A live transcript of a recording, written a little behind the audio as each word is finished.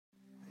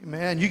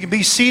Man, you can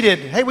be seated.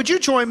 Hey, would you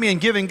join me in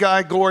giving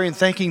God glory and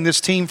thanking this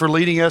team for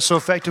leading us so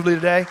effectively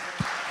today?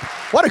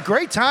 What a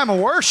great time of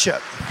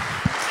worship.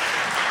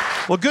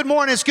 Well, good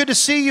morning. It's good to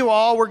see you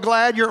all. We're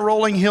glad you're at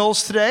Rolling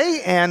Hills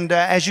today. And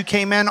as you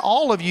came in,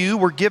 all of you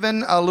were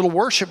given a little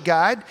worship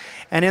guide.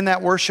 And in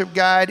that worship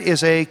guide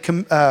is a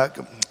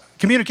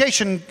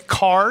communication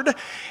card.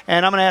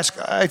 And I'm going to ask,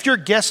 if you're a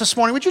guest this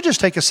morning, would you just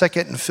take a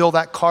second and fill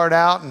that card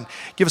out and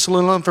give us a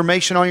little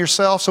information on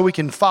yourself so we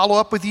can follow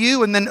up with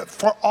you? And then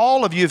for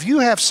all of you, if you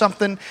have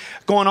something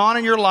going on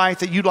in your life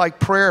that you'd like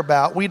prayer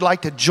about, we'd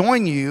like to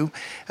join you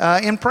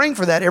in praying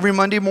for that. Every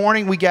Monday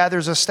morning, we gather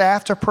as a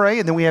staff to pray,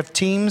 and then we have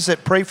teams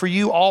that pray for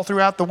you all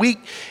throughout the week.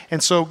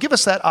 And so give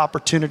us that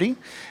opportunity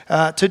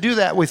to do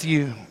that with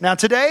you. Now,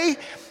 today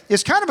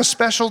is kind of a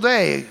special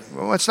day.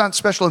 Well, it's not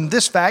special in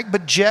this fact,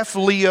 but Jeff,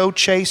 Leo,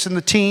 Chase, and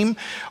the team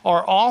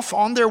are off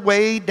on their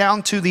way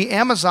down to the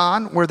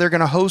Amazon where they're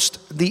going to host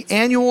the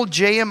annual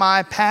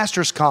JMI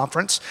Pastors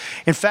Conference.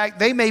 In fact,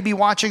 they may be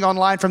watching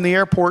online from the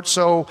airport.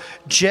 So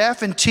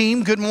Jeff and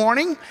team, good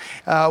morning.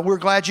 We're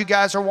glad you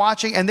guys are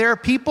watching. And there are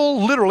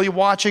people literally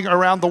watching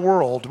around the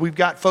world. We've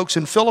got folks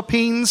in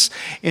Philippines,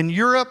 in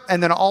Europe,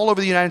 and then all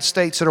over the United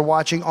States that are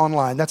watching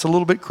online. That's a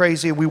little bit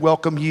crazy. We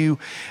welcome you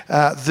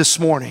this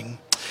morning.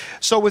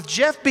 So with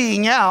Jeff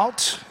being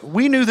out,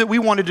 we knew that we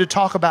wanted to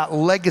talk about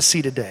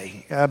legacy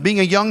today. Being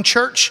a young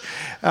church,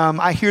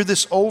 I hear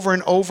this over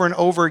and over and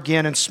over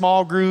again in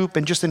small group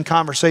and just in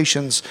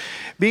conversations.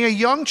 Being a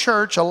young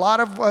church, a lot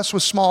of us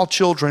with small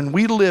children,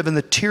 we live in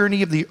the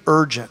tyranny of the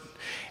urgent.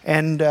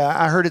 And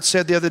I heard it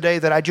said the other day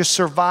that I just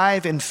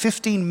survive in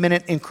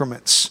 15-minute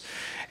increments.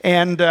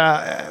 And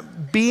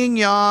being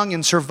young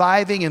and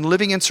surviving and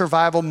living in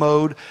survival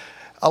mode,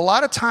 a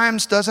lot of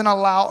times doesn't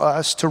allow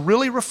us to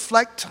really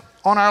reflect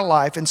on our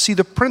life and see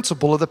the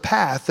principle of the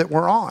path that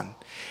we're on.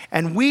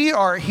 And we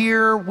are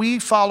here, we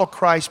follow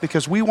Christ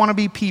because we want to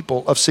be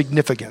people of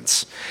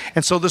significance.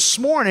 And so this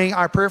morning,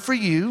 our prayer for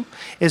you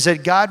is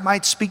that God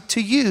might speak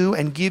to you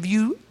and give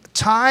you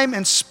time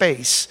and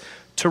space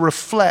to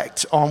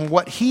reflect on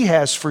what He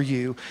has for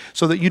you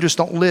so that you just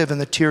don't live in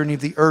the tyranny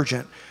of the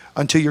urgent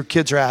until your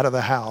kids are out of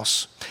the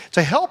house.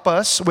 To help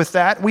us with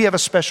that, we have a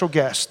special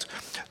guest.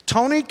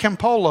 Tony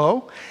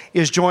Campolo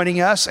is joining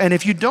us, and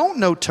if you don't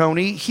know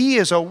Tony, he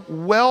is a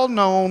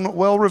well-known,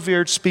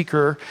 well-revered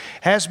speaker,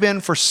 has been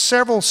for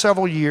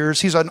several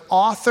years. He's an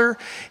author,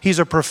 he's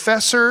a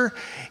professor,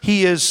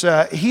 he is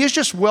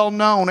just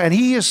well-known, and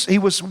he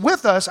was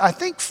with us, I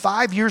think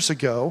 5 years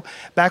ago,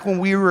 back when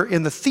we were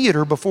in the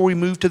theater before we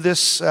moved to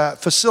this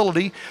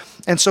facility.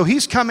 And so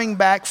he's coming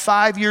back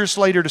 5 years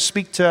later to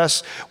speak to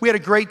us. We had a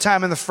great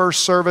time in the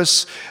first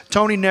service.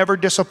 Tony never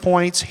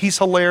disappoints. He's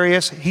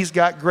hilarious. He's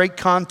got great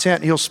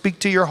content. He'll speak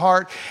to your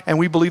heart, and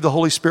we believe the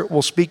Holy Spirit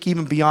will speak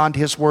even beyond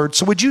His word.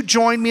 So would you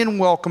join me in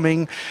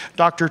welcoming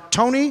Dr.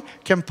 Tony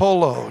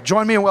Campolo?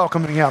 Join me in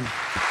welcoming him.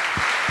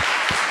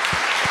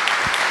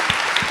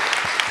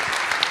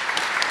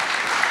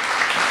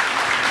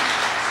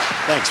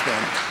 Thanks,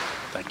 Ben.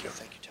 Thank you.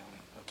 Thank you, Tony.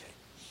 Okay.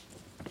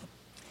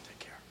 Take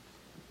care.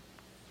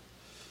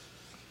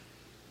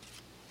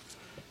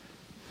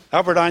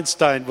 Albert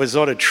Einstein was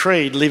on a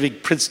train leaving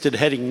Princeton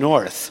heading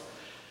north.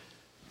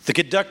 The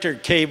conductor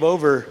came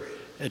over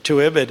to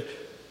him, and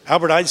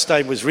Albert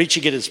Einstein was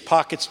reaching in his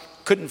pockets,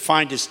 couldn't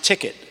find his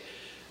ticket.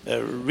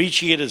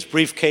 Reaching in his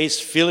briefcase,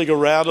 feeling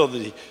around on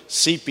the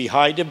seat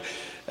behind him.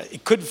 He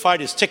couldn't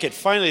find his ticket.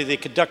 Finally, the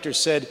conductor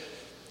said,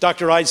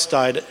 "Dr.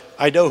 Einstein,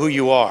 I know who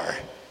you are.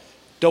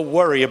 Don't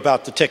worry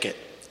about the ticket."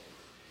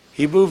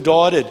 He moved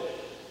on, and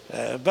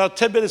about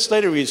 10 minutes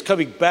later, he was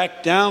coming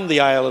back down the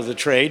aisle of the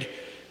train.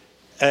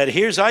 And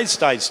here's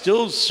Einstein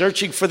still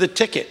searching for the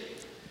ticket.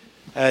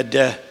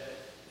 And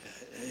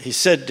he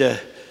said,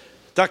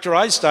 "Dr.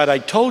 Einstein, I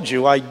told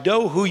you, I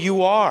know who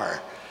you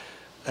are.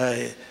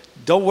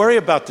 Don't worry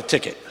about the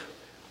ticket."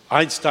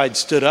 Einstein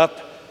stood up,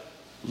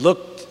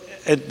 looked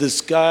at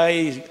this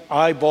guy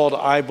eyeball to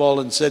eyeball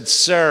and said,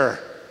 "Sir,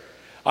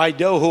 I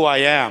know who I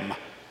am.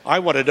 I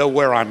want to know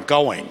where I'm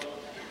going."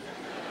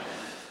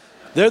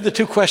 There are the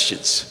two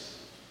questions.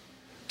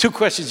 Two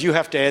questions you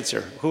have to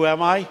answer. Who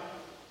am I?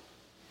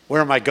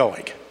 Where am I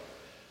going?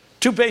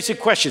 Two basic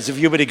questions of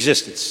human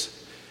existence.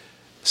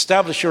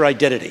 Establish your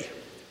identity.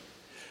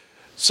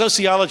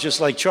 Sociologists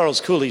like Charles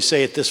Cooley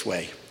say it this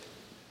way.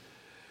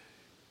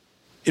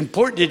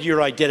 Important in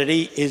your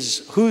identity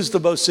is who's the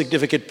most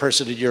significant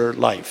person in your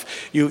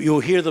life. You'll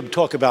hear them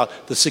talk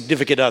about the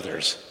significant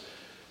others.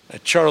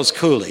 Charles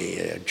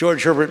Cooley,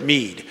 George Herbert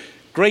Mead,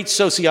 great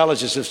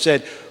sociologists have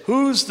said,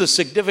 who's the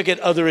significant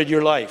other in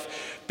your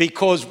life?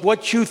 Because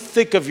what you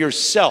think of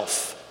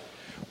yourself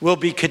will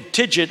be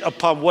contingent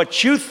upon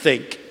what you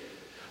think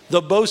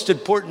the most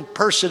important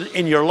person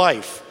in your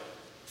life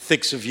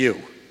thinks of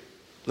you.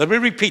 Let me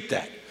repeat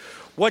that.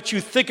 What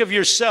you think of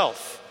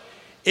yourself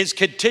is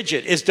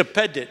contingent, is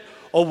dependent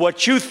on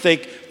what you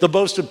think the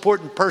most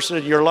important person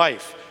in your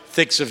life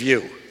thinks of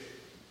you.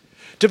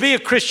 To be a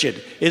Christian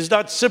is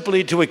not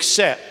simply to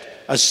accept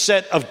a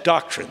set of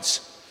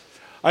doctrines.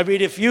 I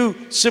mean, if you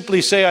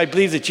simply say, I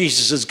believe that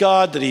Jesus is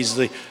God, that he's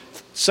the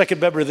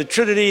second member of the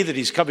Trinity, that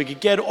he's coming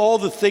again, all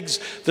the things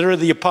that are in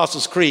the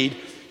Apostles' Creed,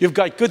 you've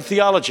got good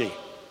theology.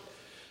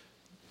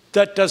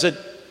 That doesn't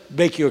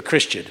make you a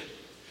Christian.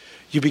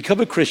 You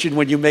become a Christian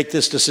when you make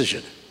this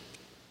decision.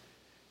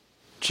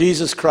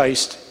 Jesus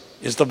Christ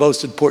is the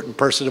most important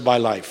person in my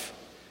life.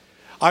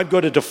 I'm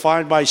going to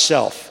define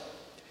myself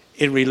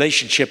in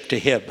relationship to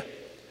him.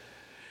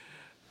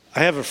 I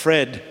have a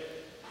friend,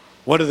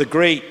 one of the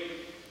great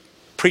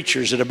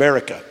preachers in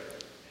America.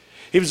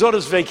 He was on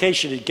his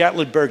vacation in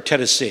Gatlinburg,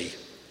 Tennessee.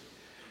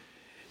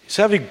 He's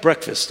having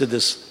breakfast in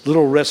this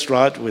little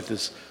restaurant with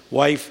his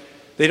wife.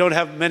 They don't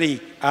have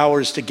many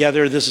hours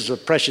together. This is a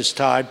precious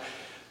time.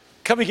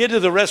 Coming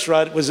into the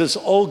restaurant was this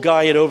old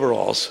guy in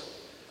overalls.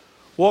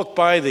 Walked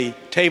by the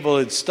table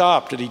and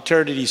stopped, and he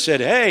turned and he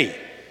said, hey,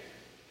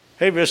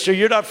 mister,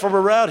 you're not from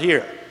around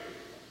here.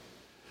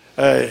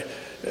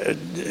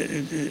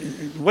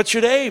 What's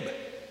your name?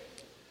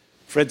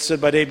 Fred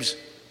said, my name's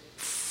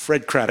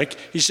Fred Craddock.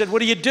 He said, what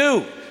do you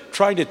do?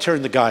 Trying to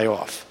turn the guy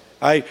off.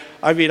 I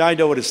mean, I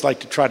know what it's like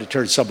to try to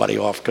turn somebody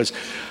off, because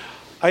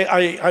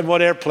I'm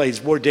on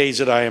airplanes more days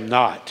than I am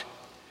not.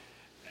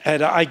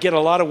 And I get a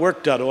lot of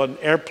work done on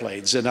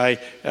airplanes, and I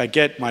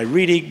get my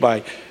reading,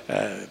 my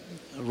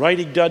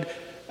writing done.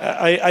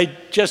 I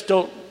just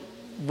don't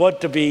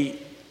want to be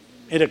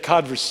in a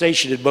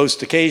conversation in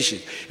most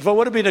occasions. If I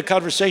want to be in a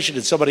conversation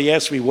and somebody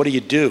asks me, what do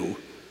you do?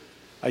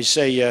 I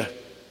say,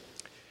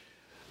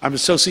 I'm a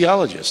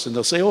sociologist. And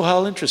they'll say, oh,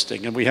 how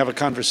interesting. And we have a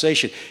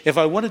conversation. If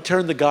I want to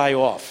turn the guy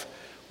off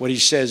when he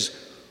says,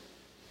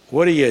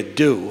 what do you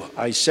do?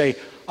 I say,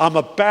 I'm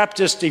a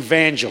Baptist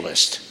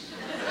evangelist.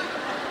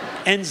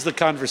 Ends the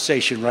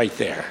conversation right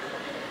there.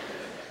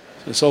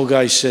 This old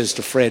guy says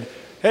to Fred,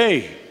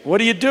 hey, what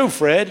do you do,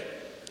 Fred?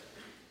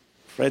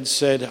 Fred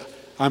said,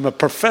 I'm a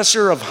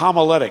professor of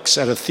homiletics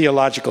at a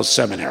theological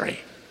seminary.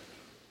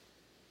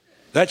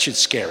 That should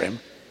scare him.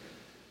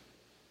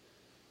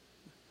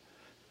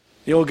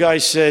 The old guy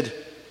said,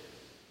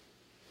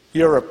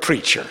 you're a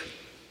preacher.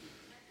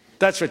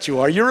 That's what you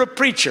are. You're a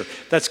preacher.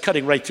 That's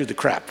cutting right through the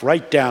crap,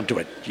 right down to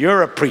it.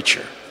 You're a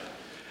preacher.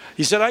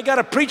 He said, I got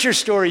a preacher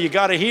story you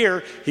got to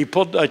hear. He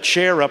pulled a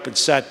chair up and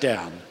sat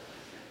down.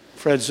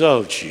 Fred said,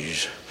 oh,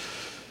 geez.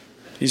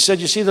 He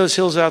said, you see those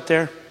hills out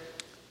there?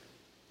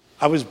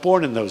 I was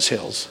born in those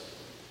hills.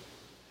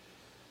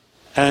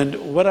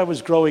 And when I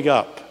was growing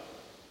up,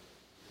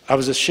 I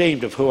was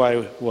ashamed of who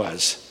I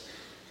was.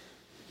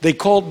 They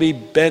called me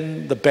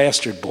Ben the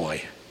Bastard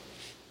Boy.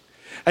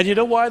 And you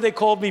know why they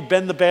called me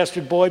Ben the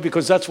Bastard Boy?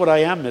 Because that's what I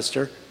am,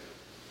 mister.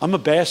 I'm a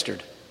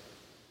bastard.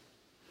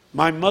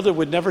 My mother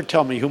would never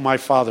tell me who my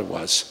father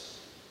was.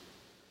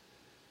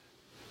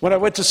 When I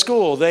went to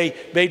school, they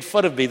made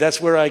fun of me. That's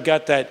where I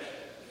got that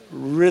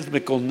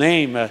rhythmical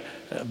name,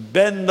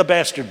 Ben the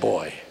Bastard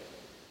Boy.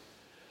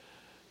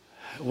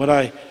 When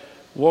I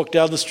walked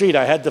down the street,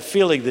 I had the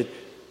feeling that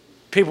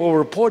people were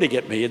reporting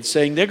at me and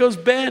saying, there goes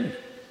Ben.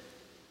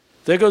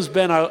 There goes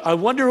Ben. I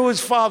wonder who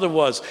his father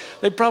was.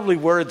 They probably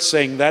weren't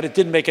saying that. It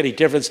didn't make any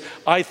difference.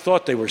 I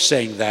thought they were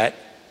saying that.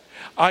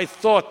 I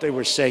thought they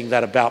were saying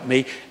that about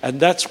me, and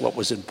that's what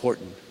was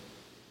important.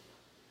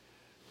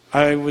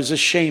 I was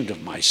ashamed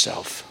of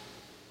myself.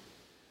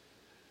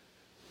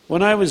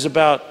 When I was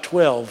about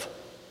 12,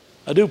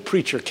 a new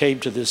preacher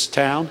came to this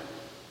town,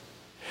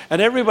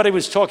 and everybody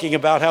was talking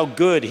about how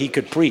good he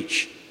could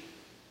preach.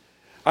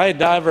 I had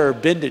never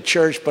been to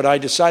church, but I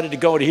decided to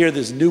go and hear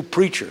this new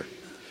preacher.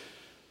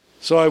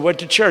 So I went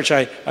to church.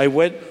 I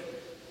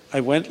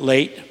went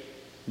late,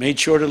 made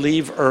sure to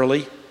leave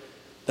early.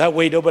 That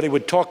way nobody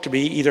would talk to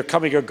me, either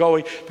coming or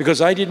going,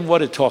 because I didn't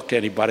want to talk to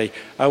anybody.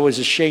 I was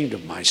ashamed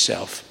of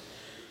myself.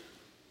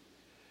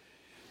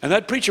 And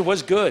that preacher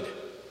was good.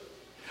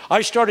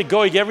 I started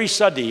going every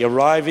Sunday,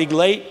 arriving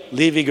late,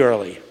 leaving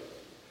early.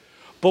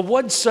 But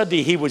one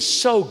Sunday he was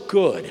so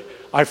good,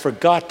 I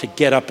forgot to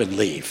get up and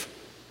leave.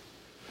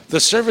 The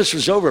service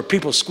was over.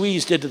 People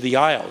squeezed into the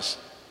aisles.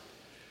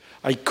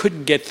 I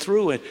couldn't get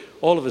through it.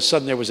 All of a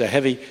sudden there was a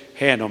heavy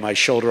hand on my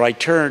shoulder. I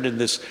turned and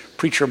this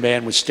preacher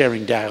man was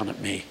staring down at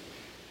me.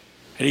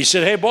 And he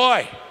said, hey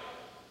boy,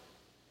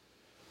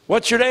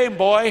 what's your name,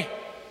 boy?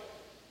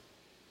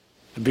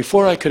 And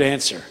before I could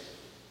answer,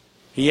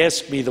 he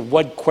asked me the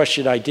one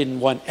question I didn't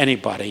want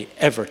anybody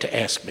ever to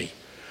ask me.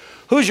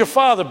 Who's your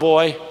father,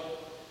 boy?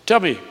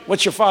 Tell me,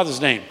 what's your father's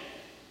name?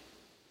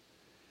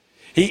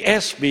 He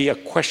asked me a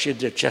question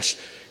that just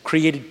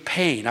created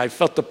pain. I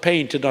felt the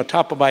pain to the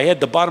top of my head,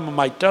 the bottom of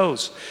my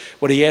toes,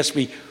 when he asked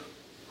me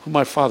who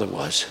my father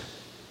was.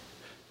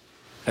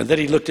 And then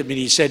he looked at me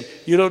and he said,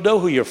 you don't know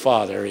who your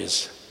father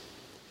is.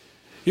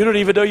 You don't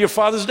even know your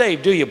father's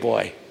name, do you,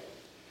 boy?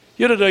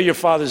 You don't know your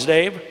father's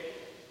name.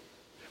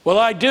 Well,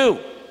 I do.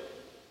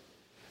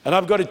 And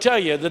I'm going to tell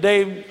you the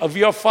name of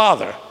your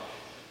father.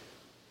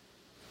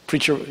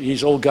 Preacher,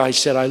 these old guys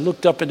said, I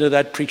looked up into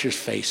that preacher's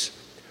face,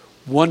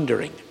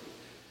 wondering,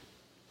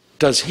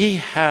 does he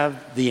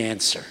have the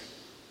answer?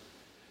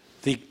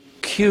 The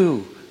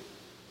cue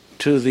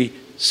to the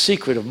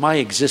secret of my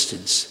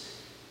existence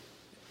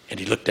And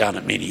he looked down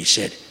at me and he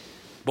said,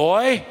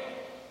 boy,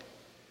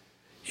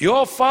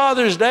 your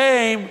father's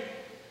name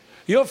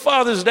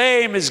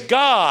is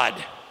God.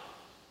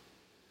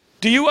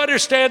 Do you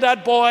understand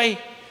that, boy?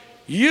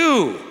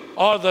 You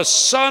are the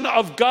son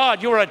of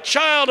God. You're a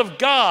child of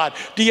God.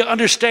 Do you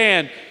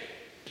understand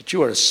that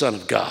you are a son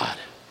of God?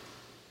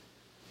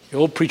 The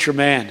old preacher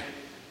man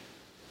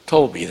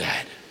told me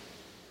that.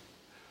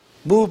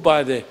 Moved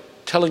by the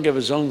telling of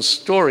his own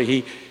story,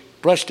 he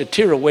brushed a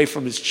tear away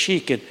from his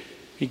cheek and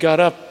he got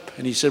up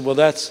and he said, well,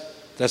 that's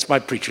my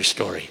preacher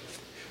story.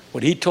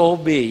 When he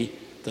told me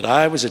that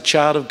I was a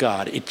child of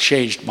God, it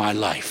changed my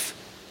life.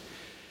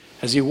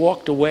 As he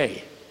walked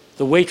away,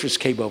 the waitress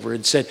came over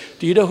and said,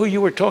 do you know who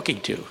you were talking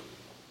to?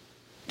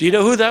 Do you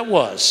know who that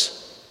was?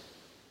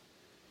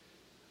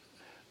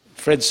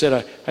 Fred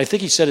said, I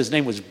think he said his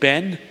name was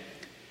Ben.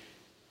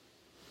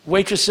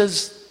 Waitress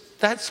says,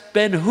 that's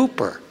Ben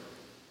Hooper,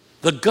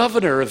 the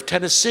governor of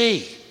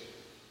Tennessee.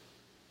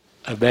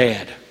 A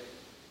man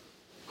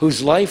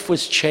whose life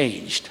was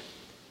changed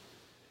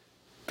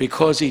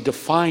because he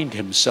defined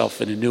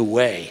himself in a new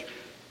way.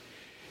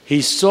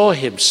 He saw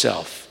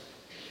himself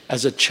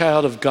as a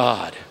child of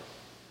God.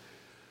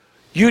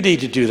 You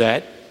need to do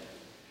that.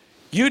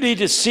 You need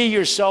to see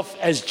yourself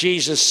as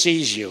Jesus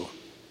sees you.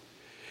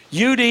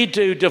 You need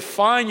to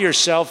define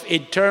yourself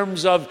in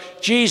terms of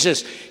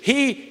Jesus.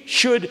 He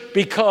should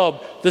become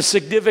the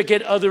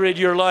significant other in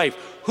your life.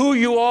 Who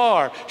you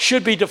are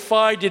should be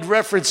defined in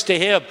reference to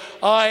him.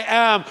 I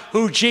am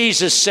who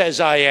Jesus says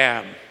I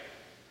am.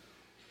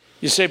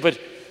 You say,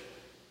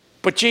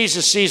 but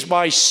Jesus sees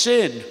my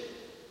sin.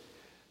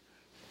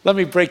 Let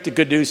me break the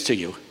good news to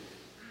you.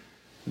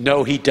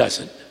 No, he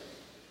doesn't.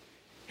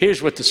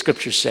 Here's what the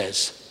scripture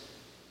says.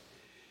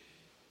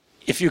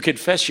 If you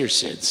confess your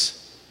sins,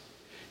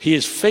 he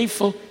is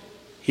faithful,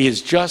 he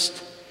is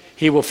just,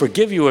 he will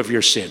forgive you of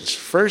your sins.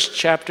 First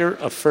chapter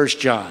of 1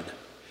 John.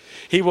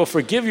 He will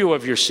forgive you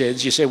of your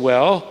sins. You say,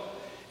 well,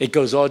 it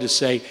goes on to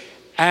say,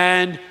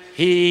 and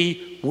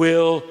he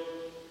will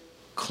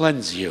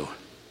cleanse you.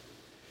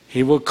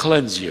 He will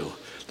cleanse you.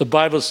 The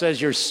Bible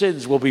says your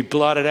sins will be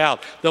blotted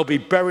out. They'll be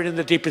buried in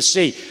the deepest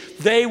sea.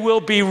 They will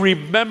be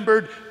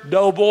remembered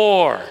no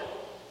more.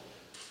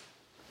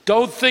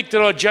 Don't think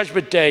that on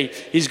Judgment Day,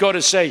 he's going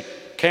to say,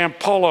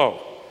 Campolo,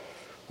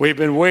 we've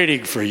been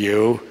waiting for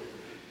you.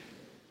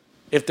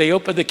 If they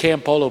open the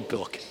Campolo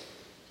book,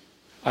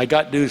 I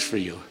got news for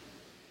you.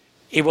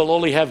 It will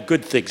only have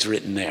good things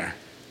written there.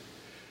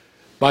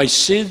 My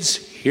sins,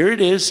 here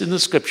it is in the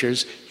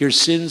scriptures, your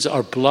sins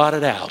are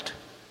blotted out.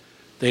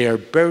 They are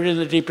buried in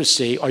the deepest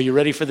sea. Are you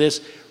ready for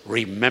this?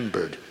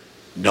 Remembered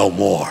no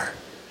more.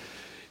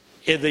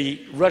 In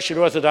the Russian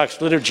Orthodox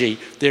liturgy,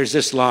 there's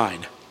this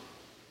line.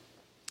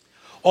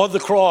 On the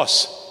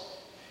cross,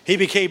 he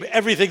became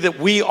everything that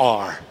we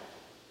are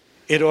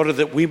in order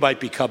that we might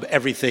become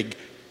everything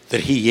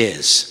that he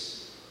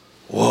is.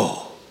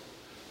 Whoa,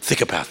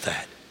 think about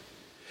that.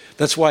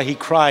 That's why he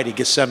cried in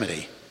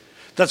Gethsemane.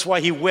 That's why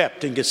he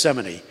wept in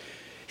Gethsemane.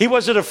 He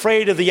wasn't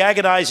afraid of the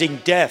agonizing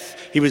death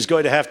he was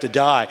going to have to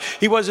die.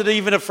 He wasn't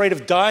even afraid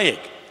of dying.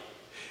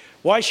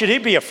 Why should he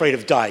be afraid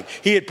of dying?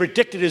 He had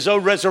predicted his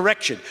own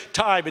resurrection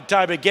time and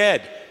time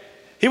again.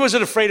 He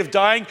wasn't afraid of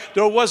dying,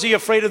 nor was he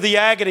afraid of the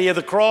agony of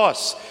the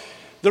cross.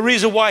 The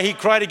reason why he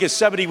cried in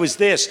Gethsemane was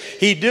this.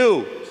 He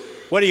knew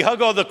when he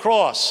hung on the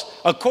cross,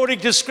 according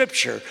to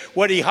Scripture,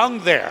 when he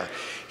hung there,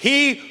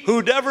 he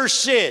who never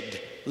sinned,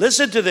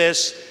 listen to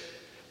this,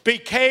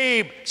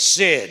 became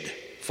sin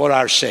for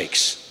our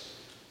sakes.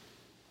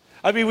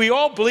 I mean, we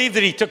all believe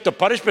that he took the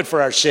punishment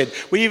for our sin.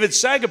 We even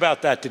sang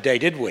about that today,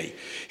 didn't we?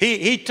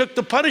 He took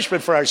the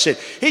punishment for our sin.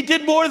 He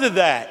did more than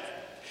that.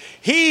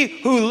 He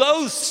who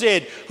loathed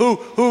sin,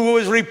 who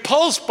was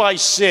repulsed by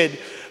sin,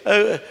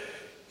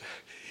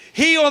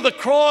 he on the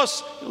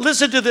cross,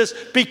 listen to this,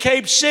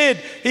 became sin.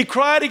 He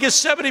cried in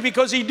Gethsemane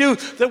because he knew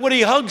that when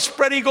he hung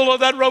spread eagle on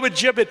that Roman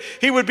gibbet,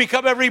 he would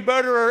become every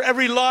murderer,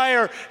 every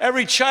liar,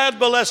 every child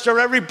molester,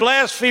 every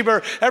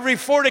blasphemer, every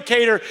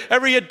fornicator,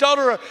 every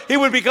adulterer. He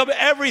would become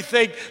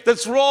everything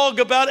that's wrong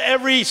about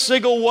every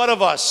single one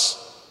of us.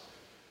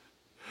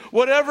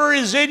 Whatever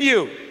is in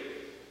you,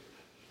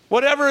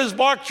 whatever has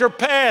marked your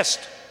past,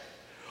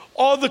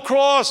 on the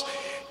cross,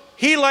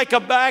 he, like a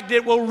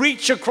magnet, will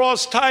reach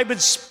across time and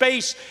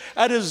space,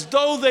 and as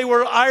though they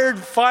were iron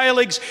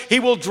filings, he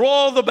will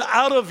draw them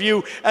out of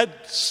you and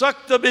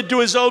suck them into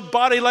his own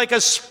body like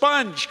a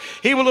sponge.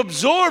 He will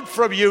absorb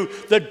from you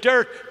the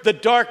dirt, the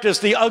darkness,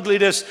 the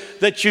ugliness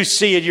that you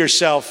see in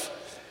yourself.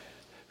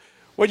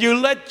 When you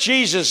let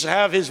Jesus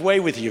have his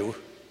way with you,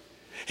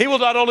 he will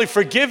not only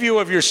forgive you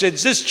of your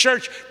sins. This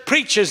church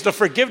preaches the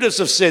forgiveness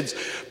of sins,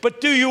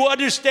 but do you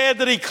understand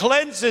that he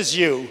cleanses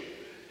you?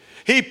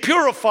 He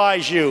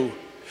purifies you.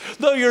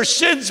 Though your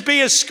sins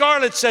be as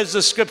scarlet, says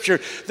the scripture,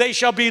 they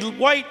shall be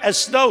white as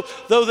snow.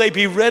 Though they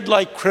be red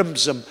like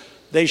crimson,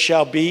 they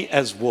shall be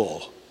as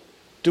wool.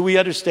 Do we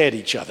understand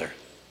each other?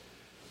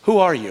 Who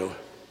are you?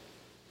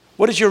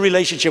 What is your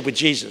relationship with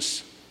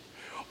Jesus?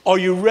 Are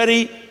you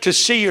ready to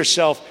see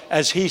yourself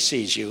as he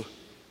sees you?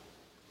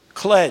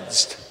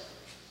 Cleansed,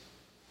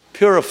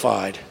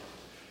 purified,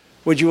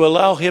 would you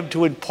allow him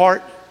to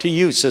impart to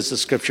you, says the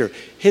scripture,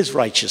 his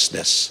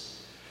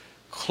righteousness,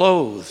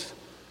 clothed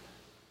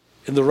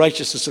in the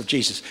righteousness of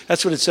Jesus.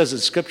 That's what it says in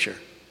scripture.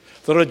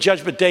 That on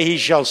judgment day he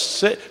shall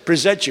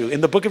present you.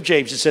 In the book of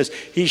James it says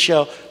he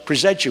shall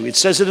present you. It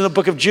says it in the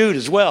book of Jude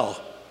as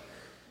well.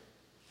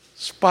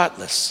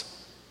 Spotless,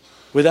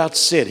 without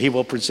sin. He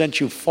will present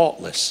you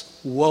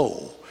faultless.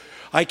 Whoa,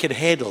 I can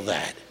handle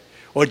that.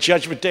 On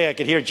judgment day I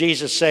can hear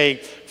Jesus saying,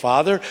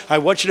 Father, I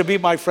want you to be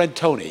my friend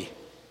Tony,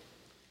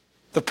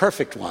 the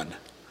perfect one.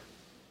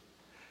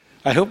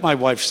 I hope my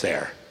wife's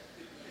there.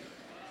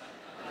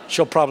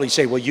 She'll probably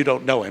say, well, you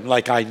don't know him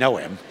like I know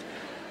him.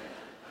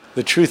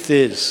 The truth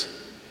is,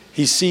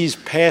 he sees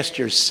past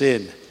your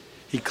sin.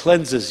 He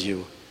cleanses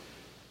you.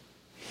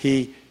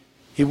 He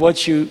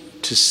wants you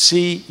to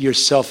see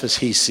yourself as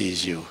he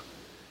sees you.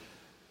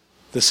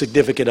 The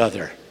significant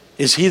other.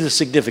 Is he the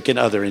significant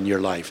other in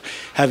your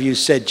life? Have you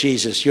said,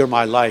 Jesus, you're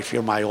my life,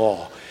 you're my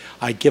all.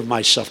 I give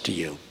myself to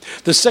you.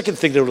 The second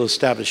thing that will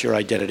establish your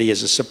identity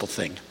is a simple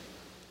thing.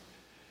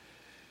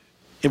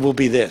 It will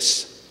be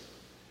this.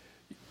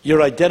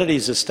 Your identity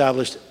is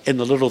established in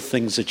the little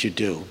things that you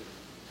do.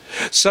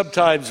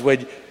 Sometimes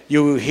when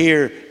you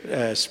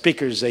hear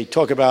speakers, they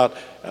talk about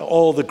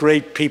all the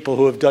great people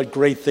who have done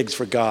great things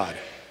for God.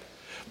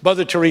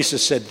 Mother Teresa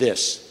said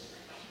this,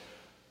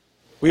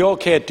 we all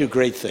can't do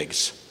great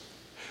things,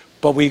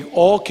 but we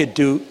all can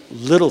do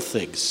little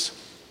things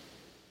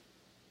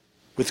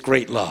with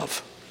great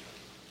love.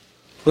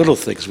 Little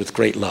things with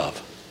great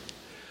love.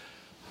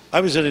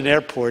 I was at an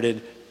airport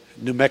in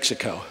New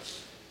Mexico,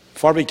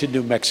 Farmington,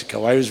 New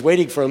Mexico. I was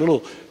waiting for a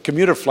little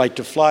commuter flight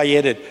to fly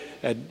in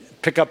and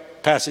pick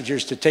up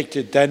passengers to take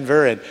to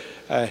Denver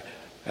and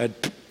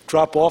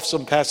drop off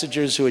some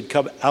passengers who had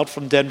come out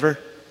from Denver.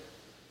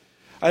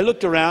 I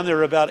looked around, there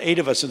were about 8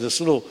 of us in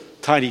this little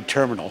tiny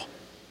terminal.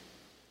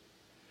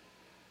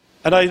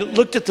 And I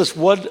looked at this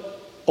one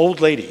old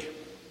lady.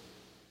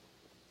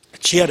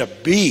 She had a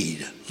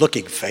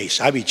mean-looking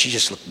face. I mean, she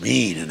just looked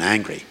mean and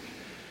angry.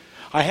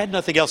 I had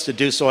nothing else to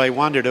do, so I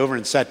wandered over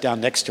and sat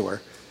down next to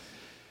her.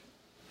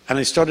 And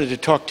I started to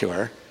talk to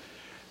her.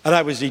 And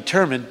I was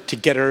determined to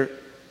get her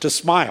to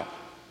smile.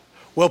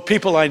 Well,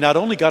 people, I not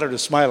only got her to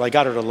smile, I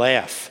got her to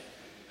laugh.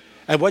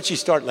 And once she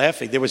started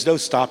laughing, there was no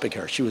stopping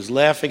her. She was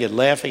laughing and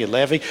laughing and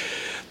laughing.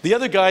 The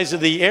other guys in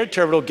the air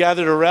terminal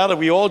gathered around, and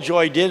we all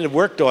joined in and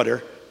worked on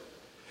her.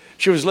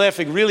 She was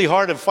laughing really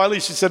hard, and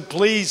finally she said,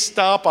 please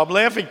stop, I'm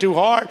laughing too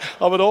hard.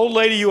 I'm an old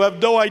lady, you have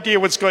no idea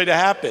what's going to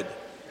happen.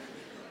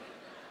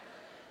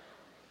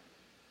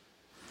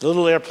 The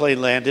little airplane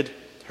landed.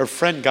 Her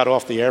friend got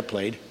off the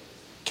airplane,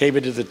 came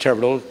into the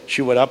terminal.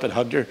 She went up and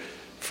hugged her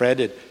friend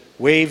and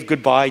waved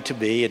goodbye to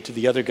me and to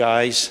the other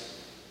guys.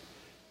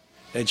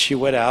 And she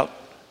went out.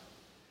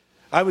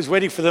 I was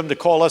waiting for them to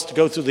call us to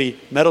go through the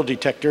metal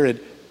detector, and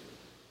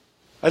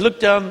I looked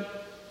down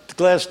the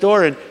glass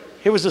door, and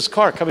here was this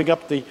car coming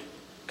up the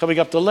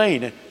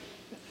lane.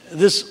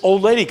 This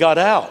old lady got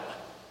out.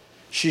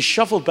 She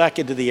shuffled back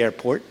into the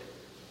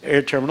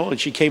air terminal, and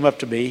she came up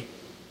to me,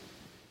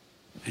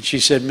 and she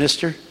said,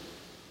 Mister,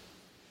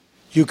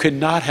 you could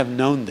not have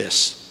known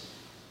this.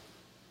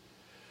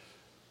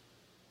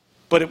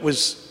 But it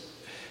was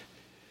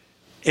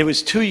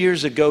 2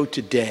 years ago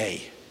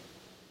today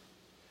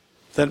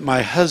that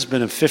my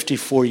husband of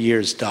 54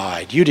 years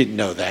died. You didn't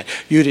know that.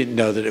 You didn't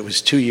know that it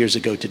was 2 years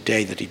ago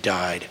today that he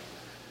died.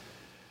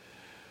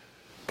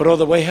 But on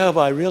the way home,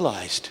 I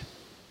realized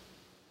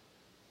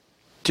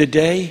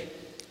today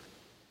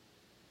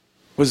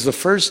was the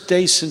first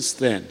day since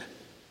then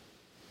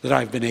that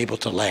I've been able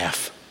to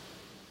laugh.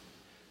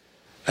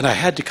 And I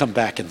had to come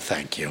back and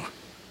thank you.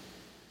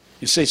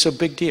 You say, so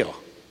big deal.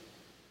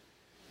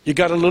 You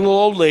got a little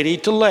old lady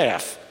to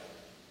laugh.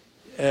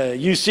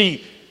 You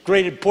see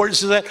great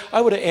importance to that.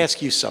 I want to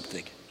ask you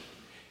something.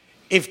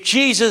 If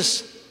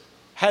Jesus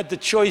had the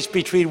choice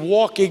between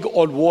walking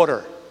on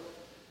water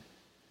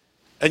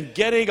and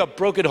getting a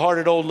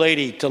broken-hearted old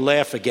lady to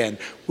laugh again,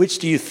 which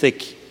do you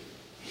think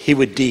he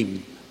would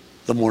deem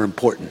the more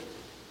important?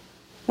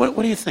 What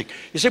do you think?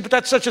 You say, but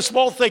that's such a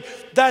small thing.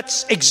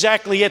 That's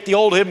exactly it. The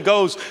old hymn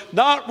goes,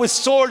 not with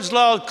swords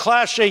loud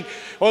clashing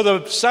or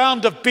the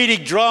sound of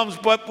beating drums,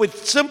 but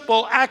with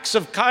simple acts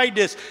of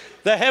kindness,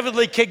 the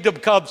heavenly kingdom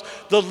comes.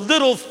 The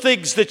little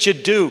things that you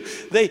do,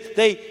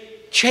 they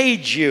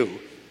change you.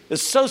 The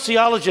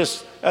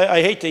sociologists,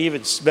 I hate to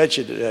even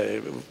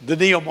mention the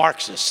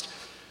neo-Marxists,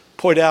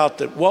 point out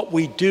that what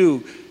we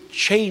do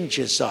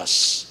changes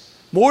us.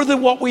 More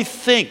than what we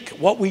think,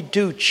 what we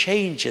do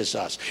changes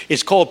us.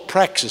 It's called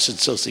praxis in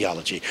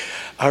sociology.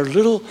 Our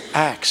little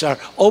acts, our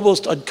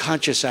almost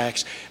unconscious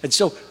acts. And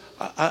so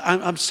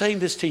I'm saying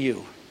this to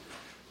you.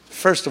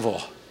 First of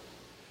all,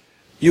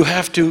 you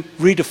have to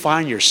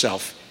redefine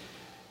yourself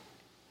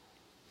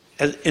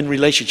in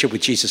relationship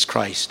with Jesus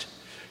Christ.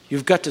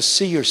 You've got to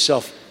see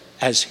yourself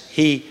as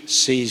he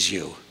sees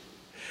you.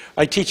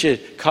 I teach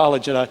at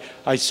college, and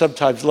I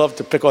sometimes love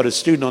to pick on a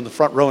student on the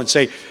front row and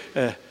say,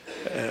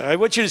 I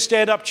want you to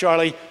stand up,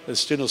 Charlie. The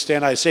student will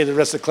stand. I say to the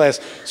rest of the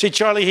class, see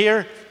Charlie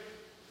here?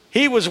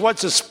 He was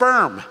once a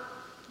sperm.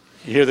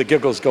 You hear the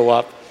giggles go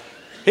up.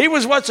 He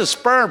was once a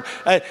sperm.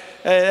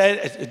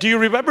 Do you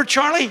remember,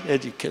 Charlie?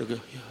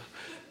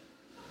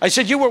 I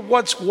said, you were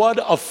once one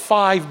of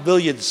 5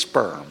 million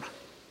sperm.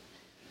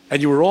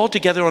 And you were all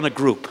together on a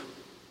group.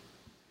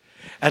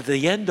 At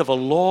the end of a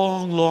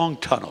long, long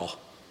tunnel,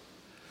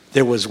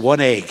 there was one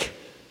egg.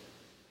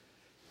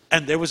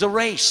 And there was a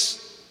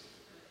race.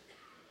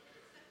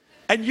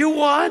 And you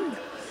won.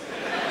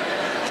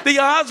 The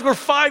odds were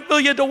 5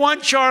 million to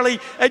 1, Charlie,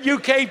 and you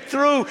came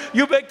through.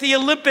 You make the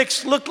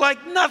Olympics look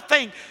like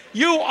nothing.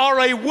 You are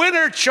a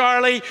winner,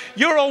 Charlie.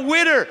 You're a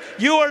winner.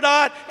 You are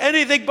not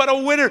anything but a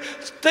winner.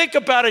 Think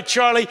about it,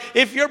 Charlie.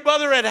 If your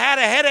mother had had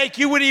a headache,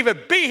 you wouldn't even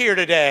be here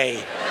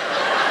today.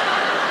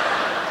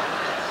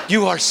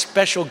 You are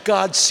special.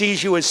 God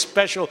sees you as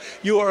special.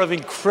 You are of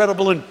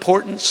incredible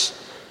importance.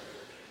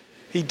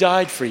 He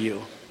died for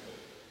you.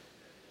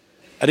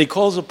 And he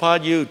calls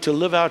upon you to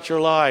live out your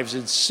lives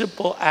in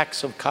simple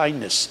acts of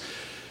kindness,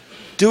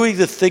 doing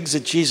the things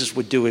that Jesus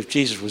would do if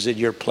Jesus was in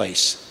your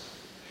place.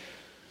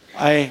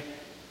 I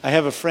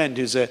have a friend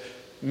who's a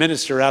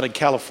minister out in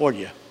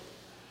California.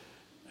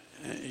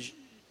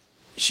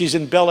 She's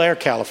in Bel Air,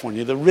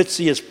 California, the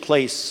ritziest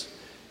place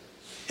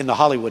in the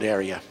Hollywood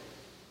area.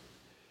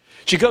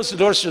 She goes to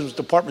Nordstrom's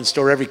department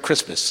store every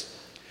Christmas.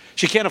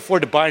 She can't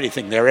afford to buy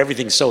anything there.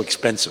 Everything's so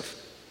expensive.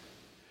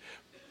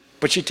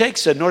 But she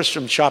takes a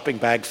Nordstrom shopping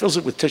bag, fills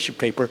it with tissue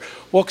paper,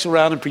 walks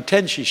around and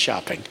pretends she's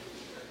shopping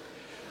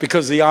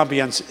because the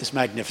ambience is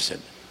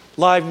magnificent.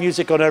 Live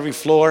music on every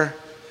floor.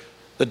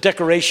 The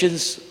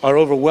decorations are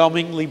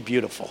overwhelmingly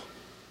beautiful.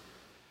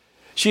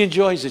 She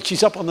enjoys it.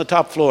 She's up on the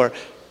top floor.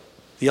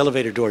 The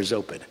elevator door is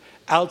open.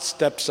 Out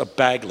steps a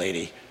bag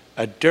lady,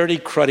 a dirty,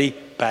 cruddy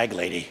bag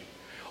lady.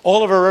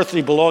 All of her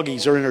earthly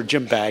belongings are in her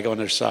gym bag on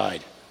her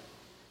side.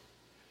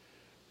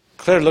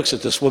 Claire looks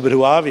at this woman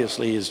who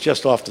obviously is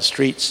just off the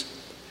streets.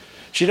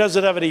 She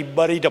doesn't have any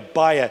money to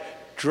buy a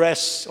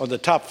dress on the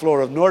top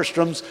floor of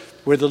Nordstrom's,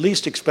 where the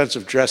least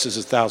expensive dress is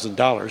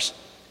 $1,000.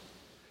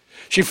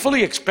 She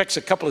fully expects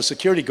a couple of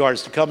security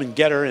guards to come and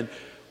get her and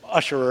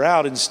usher her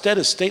out. Instead,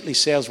 a stately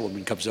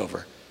saleswoman comes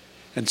over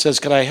and says,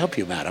 "Can I help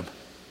you, madam?"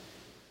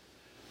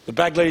 The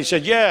bag lady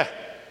said, "Yeah,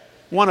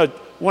 want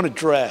a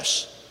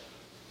dress."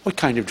 "What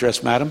kind of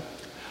dress, madam?"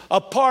 "A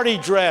party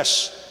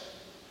dress."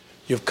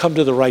 "You've come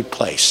to the right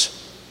place.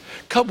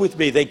 Come with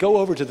me." They go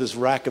over to this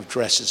rack of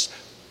dresses,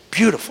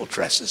 beautiful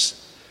dresses.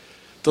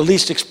 The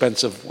least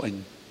expensive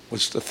one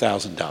was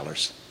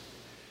 $1,000.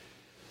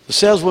 The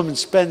saleswoman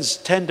spends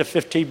 10 to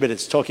 15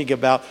 minutes talking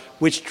about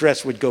which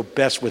dress would go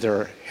best with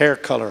her hair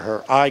color,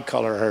 her eye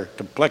color, her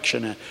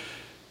complexion.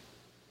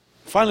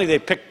 Finally, they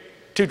picked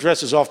 2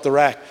 dresses off the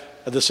rack.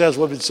 And the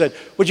saleswoman said,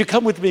 "Would you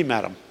come with me,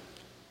 madam?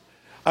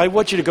 I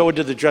want you to go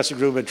into the dressing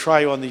room and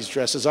try on these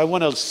dresses. I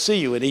want to see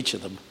you in each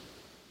of them."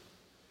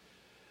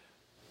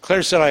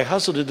 Claire said, "I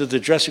hustled into the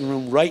dressing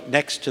room right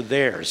next to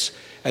theirs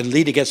and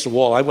leaned against the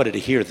wall. I wanted to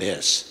hear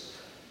this."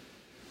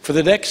 For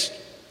the next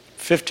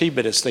 15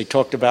 minutes, they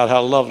talked about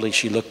how lovely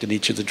she looked in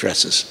each of the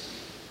dresses.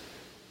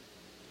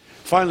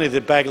 Finally,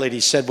 the bag lady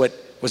said what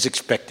was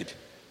expected.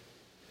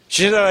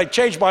 She said, "I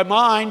changed my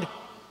mind.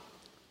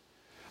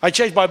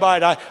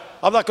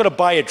 I'm not going to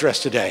buy a dress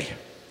today."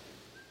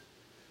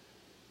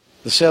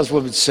 The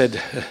saleswoman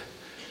said,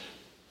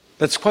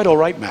 "That's quite all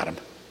right, madam.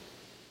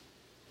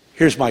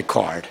 Here's my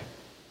card.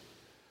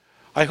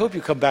 I hope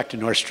you come back to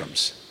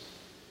Nordstrom's.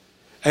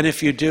 And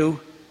if you do,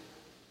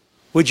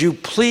 would you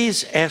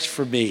please ask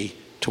for me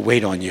to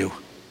wait on you?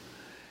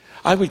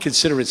 I would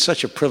consider it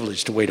such a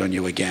privilege to wait on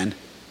you again."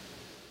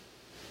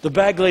 The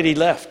bag lady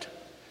left.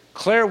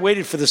 Claire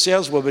waited for the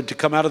saleswoman to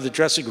come out of the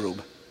dressing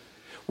room.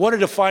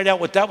 Wanted to find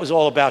out what that was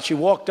all about. She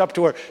walked up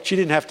to her. She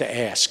didn't have to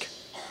ask.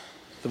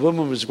 The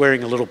woman was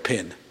wearing a little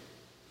pin.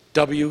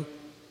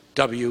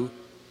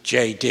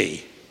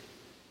 WWJD.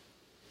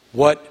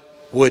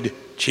 What would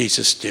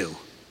Jesus do?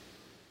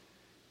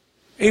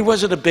 It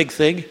wasn't a big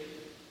thing.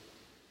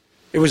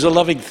 It was a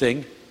loving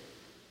thing.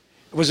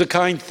 It was a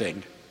kind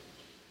thing.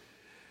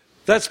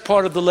 That's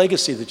part of the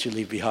legacy that you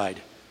leave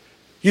behind.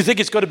 You think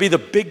it's going to be the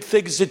big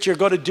things that you're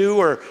going to do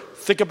or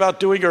think about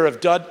doing or have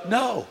done?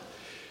 No.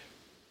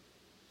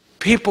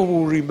 People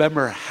will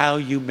remember how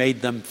you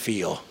made them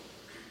feel.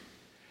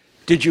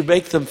 Did you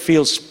make them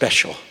feel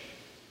special?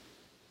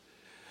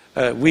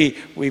 We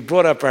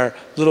brought up our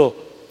little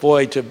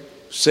boy to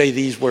say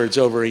these words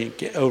over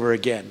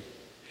again.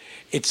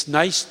 It's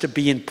nice to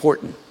be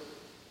important.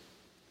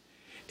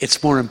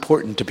 It's more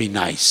important to be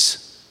nice.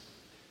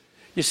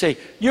 You say,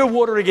 "You're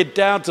watering it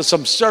down to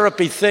some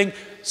syrupy thing."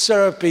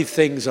 Syrupy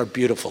things are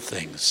beautiful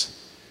things.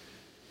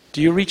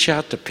 Do you reach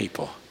out to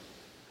people?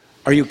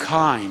 Are you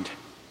kind?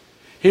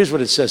 Here's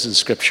what it says in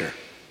Scripture.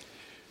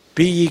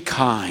 "Be ye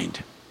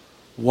kind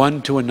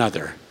one to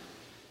another,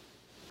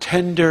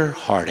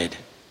 tender-hearted,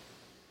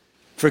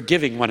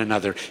 forgiving one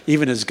another,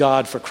 even as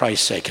God, for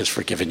Christ's sake, has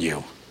forgiven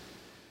you."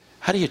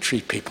 How do you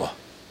treat people?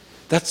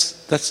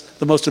 That's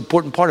the most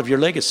important part of your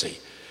legacy.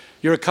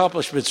 Your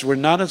accomplishments were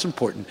not as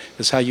important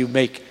as how you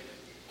make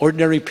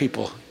ordinary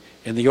people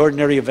in the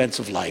ordinary events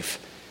of life,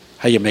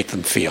 how you make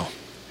them feel.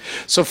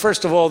 So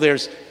first of all,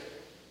 there's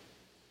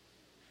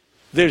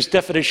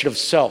definition of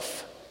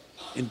self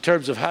in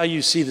terms of how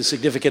you see the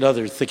significant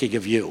other thinking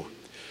of you.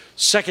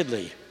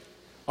 Secondly,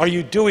 are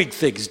you doing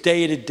things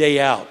day in and day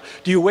out?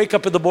 Do you wake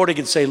up in the morning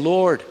and say,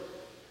 Lord,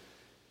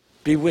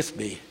 be with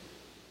me.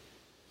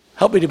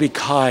 Help me to be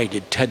kind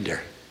and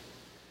tender.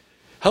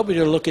 Help me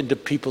to look into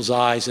people's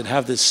eyes and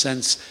have this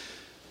sense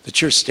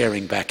that you're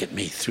staring back at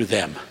me through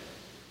them.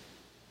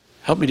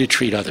 Help me to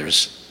treat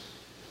others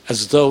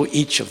as though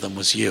each of them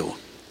was you.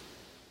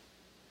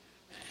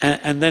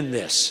 And then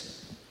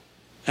this.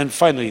 And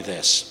finally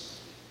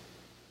this.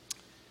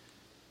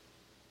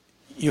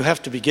 You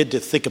have to begin to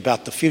think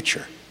about the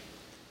future.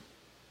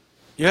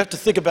 You have to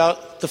think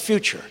about the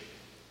future.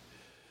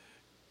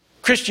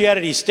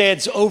 Christianity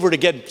stands over and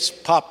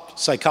against pop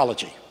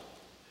psychology.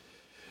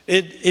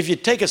 If you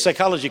take a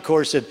psychology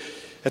course at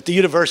the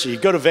university, you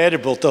go to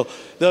Vanderbilt,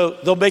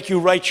 they'll make you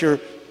write your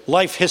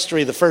life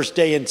history the first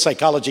day in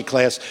psychology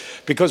class,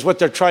 because what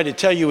they're trying to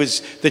tell you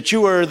is that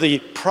you are the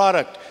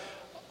product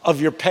of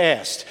your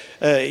past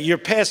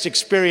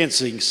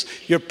experiencings,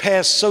 your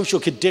past social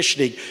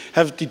conditioning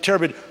have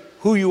determined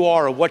who you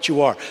are or what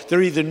you are.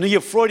 They're either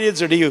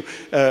neo-Freudians or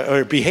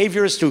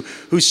behaviorists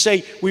who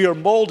say we are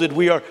molded,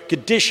 we are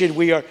conditioned,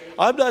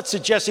 I'm not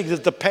suggesting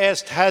that the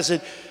past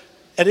hasn't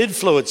an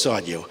influence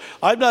on you.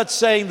 I'm not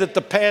saying that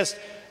the past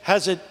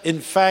hasn't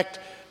in fact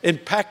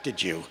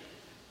impacted you.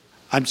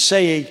 I'm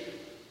saying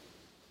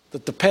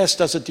that the past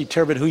doesn't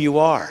determine who you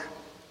are.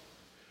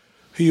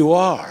 Who you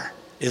are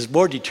is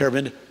more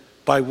determined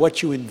by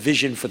what you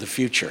envision for the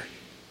future.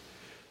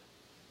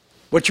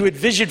 What you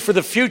envision for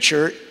the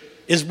future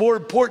is more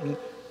important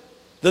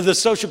than the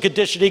social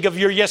conditioning of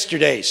your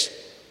yesterdays.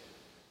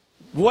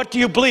 What do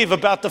you believe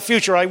about the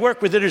future? I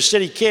work with inner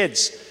city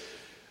kids.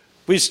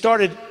 We've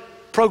started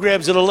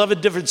programs in 11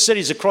 different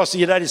cities across the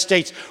United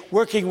States,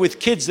 working with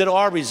kids that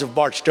armies have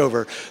marched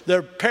over.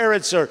 Their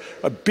parents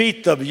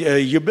beat them,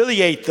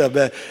 humiliate them.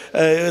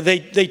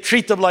 They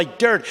treat them like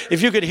dirt.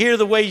 If you could hear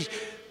the way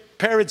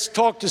parents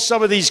talk to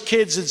some of these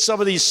kids in some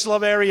of these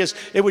slum areas,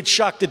 it would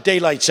shock the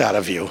daylights out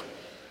of you.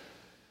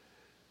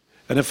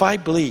 And if I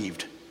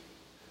believed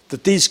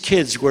that these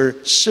kids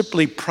were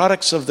simply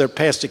products of their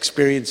past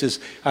experiences,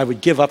 I would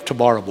give up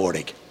tomorrow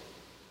morning.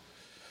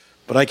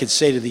 But I could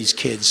say to these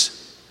kids,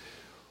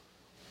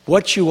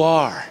 what you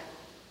are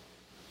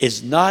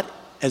is not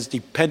as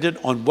dependent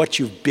on what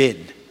you've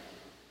been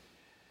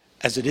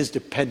as it is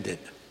dependent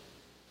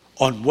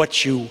on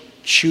what you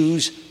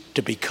choose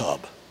to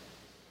become.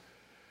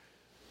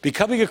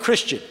 Becoming a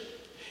Christian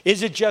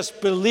isn't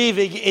just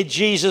believing in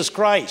Jesus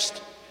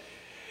Christ.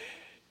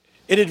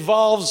 It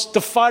involves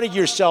defining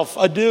yourself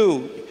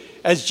anew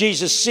as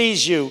Jesus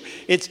sees you.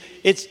 It's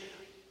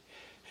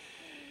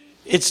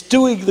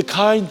doing the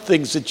kind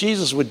things that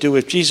Jesus would do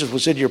if Jesus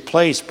was in your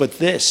place,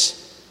 but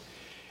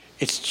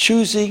it's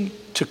choosing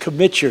to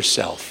commit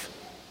yourself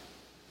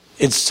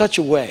in such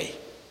a way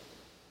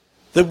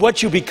that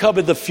what you become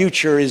in the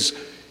future is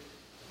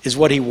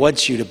what he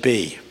wants you to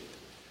be.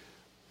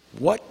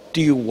 What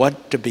do you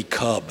want to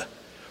become?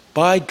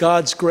 By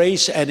God's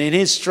grace and in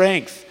his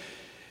strength,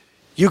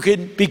 you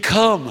can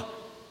become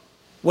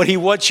what he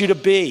wants you to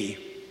be.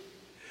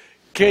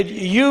 Can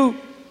you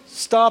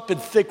stop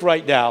and think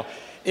right now,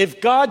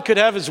 if God could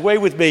have his way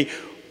with me,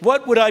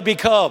 what would I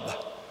become?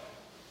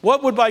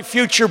 What would my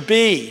future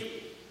be?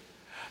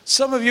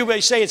 Some of you may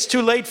say it's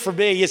too late for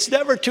me. It's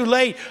never too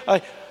late.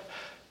 A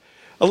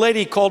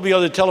lady called me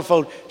on the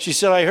telephone. She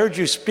said, I heard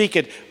you speak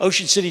at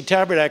Ocean City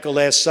Tabernacle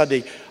last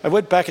Sunday. I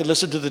went back and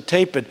listened to the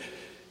tape, and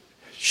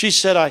she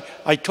said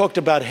I talked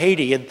about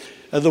Haiti and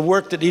the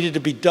work that needed to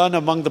be done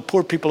among the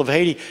poor people of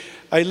Haiti.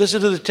 I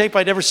listened to the tape.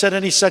 I never said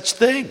any such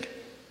thing.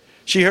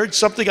 She heard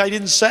something I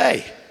didn't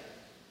say.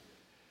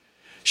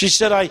 She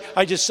said,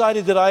 I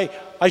decided that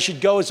I should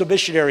go as a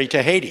missionary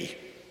to Haiti.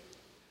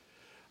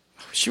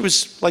 She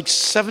was like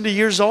 70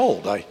 years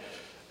old.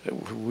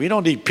 We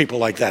don't need people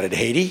like that in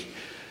Haiti.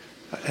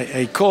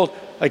 I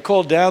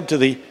called down to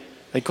the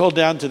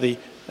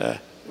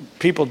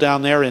people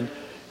down there in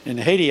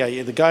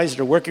Haiti. The guys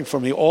that are working for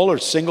me, all are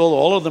single.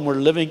 All of them were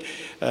living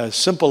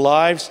simple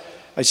lives.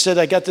 I said,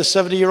 I got this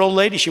 70-year-old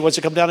lady. She wants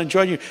to come down and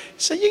join you. I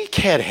said, you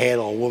can't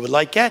handle a woman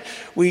like that.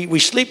 We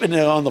sleep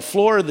on the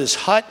floor in this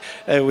hut.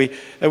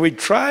 We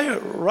try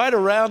ride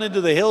around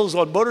into the hills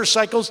on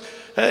motorcycles.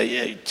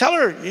 Tell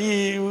her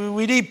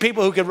we need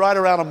people who can ride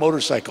around on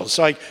motorcycles.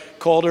 So I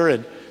called her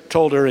and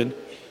told her, and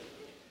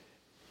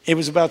it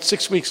was about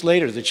 6 weeks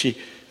later that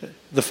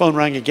the phone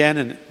rang again,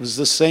 and it was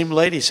the same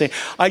lady saying,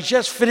 I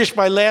just finished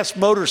my last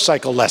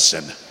motorcycle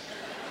lesson.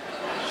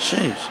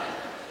 Jeez.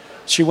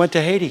 She went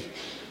to Haiti.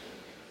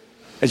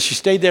 And she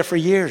stayed there for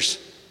years.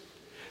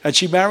 And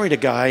she married a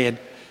guy,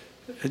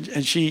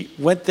 and she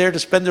went there to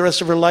spend the rest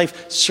of her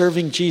life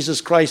serving Jesus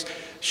Christ.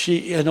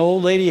 An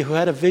old lady who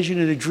had a vision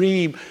and a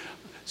dream,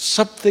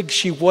 something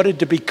she wanted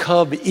to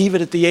become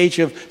even at the age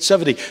of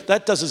 70.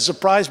 That doesn't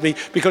surprise me,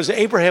 because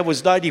Abraham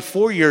was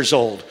 94 years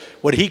old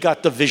when he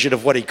got the vision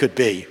of what he could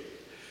be.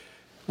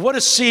 What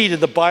a scene in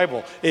the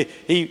Bible.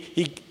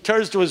 He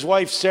turns to his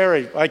wife,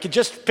 Sarah. I can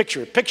just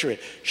picture it.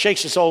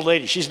 Shakes this old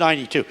lady. She's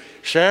 92.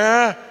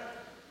 Sarah?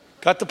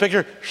 Got the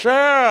picture?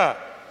 Sarah!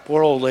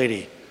 Poor old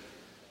lady.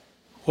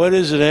 What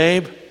is it,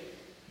 Abe?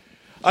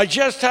 I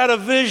just had a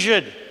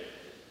vision.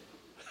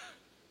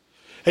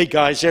 Hey,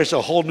 guys, there's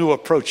a whole new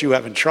approach you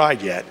haven't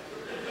tried yet.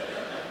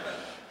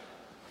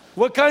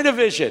 What kind of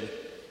vision?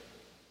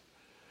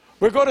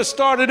 We're going to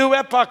start a new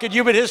epoch in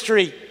human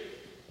history.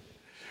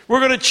 We're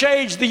going to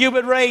change the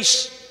human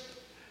race.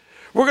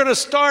 We're going to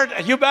start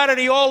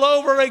humanity all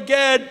over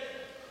again.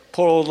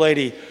 Poor old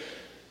lady.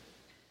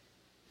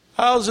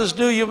 How's this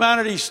new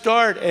humanity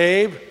start,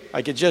 Abe?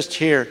 I could just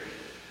hear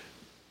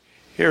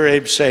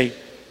Abe say,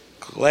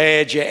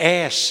 glad you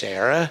asked,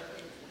 Sarah.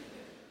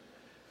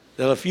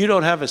 Now, if you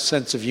don't have a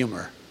sense of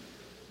humor,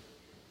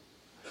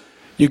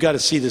 you got to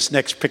see this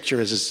next picture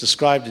as it's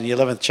described in the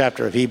 11th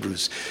chapter of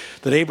Hebrews,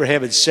 that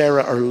Abraham and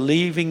Sarah are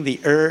leaving the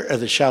Ur of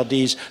the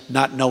Chaldees,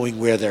 not knowing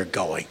where they're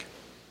going.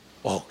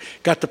 Oh,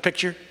 got the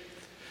picture?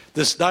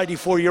 This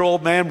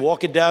 94-year-old man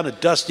walking down a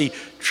dusty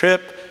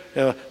trip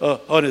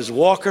on his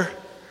walker.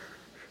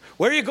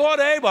 Where are you going,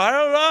 Abe? I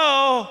don't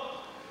know.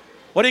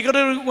 What are you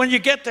going to do when you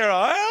get there?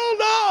 I don't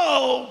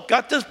know.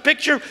 Got this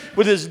picture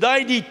with his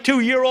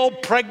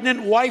 92-year-old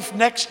pregnant wife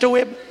next to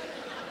him?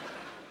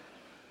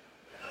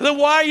 Then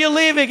why are you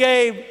leaving,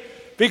 Abe?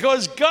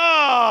 Because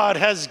God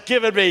has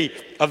given me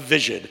a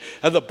vision.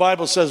 And the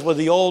Bible says when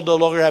the old no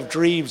longer have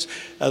dreams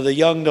and the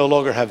young no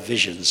longer have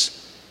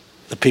visions,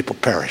 the people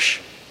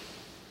perish.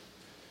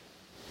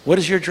 What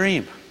is your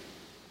dream?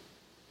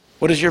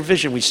 What is your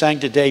vision? We sang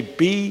today,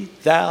 be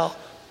thou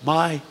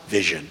my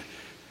vision.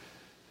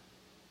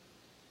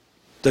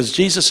 Does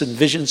Jesus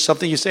envision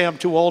something? You say, I'm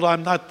too old,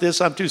 I'm not this,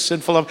 I'm too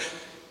sinful.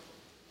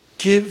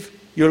 Give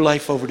your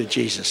life over to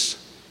Jesus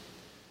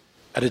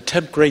and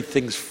attempt great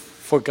things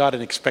for God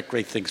and expect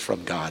great things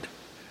from God.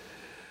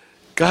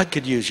 God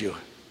could use you.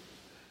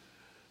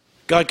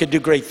 God could do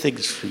great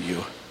things for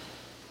you.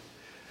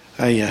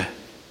 I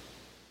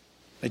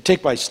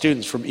take my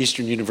students from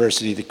Eastern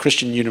University, the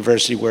Christian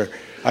university where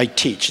I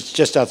teach. It's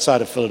just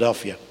outside of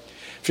Philadelphia.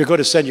 If you're going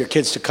to send your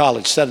kids to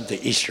college, send them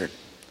to Eastern.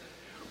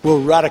 We'll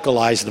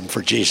radicalize them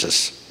for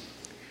Jesus.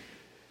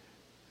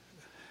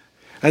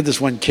 I had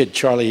this one kid,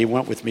 Charlie, he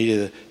went with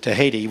me to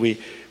Haiti.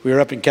 We were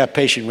up in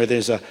Cap-Haïtien where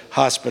there's a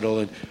hospital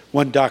and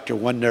one doctor,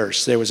 one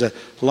nurse. There was a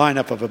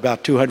lineup of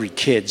about 200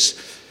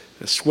 kids,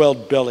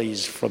 swelled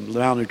bellies from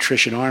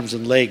malnutrition, arms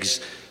and legs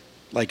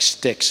like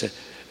sticks,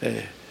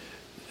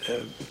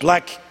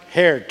 black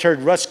hair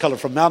turned rust color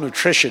from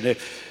malnutrition. It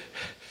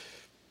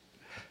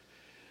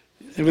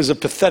was a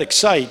pathetic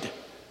sight.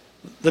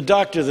 The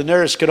doctor, the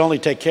nurse could only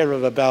take care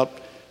of about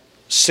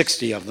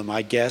 60 of them,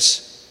 I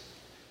guess.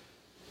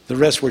 The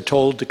rest were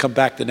told to come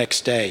back the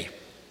next day.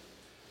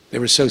 They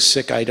were so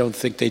sick, I don't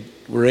think they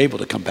were able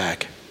to come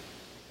back.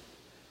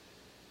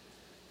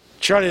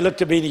 Charlie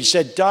looked at me and he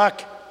said,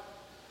 Doc,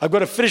 I'm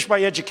going to finish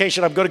my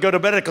education. I'm going to go to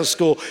medical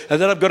school, and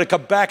then I'm going to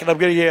come back and I'm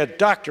going to be a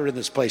doctor in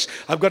this place.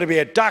 I'm going to be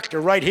a doctor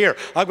right here.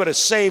 I'm going to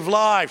save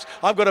lives.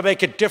 I'm going to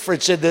make a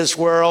difference in this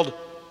world.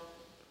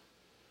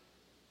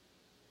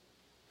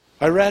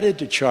 I ran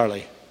into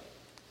Charlie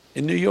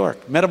in New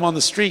York, met him on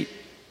the street.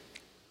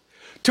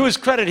 To his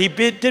credit, he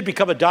did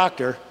become a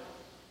doctor.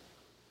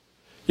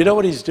 You know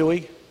what he's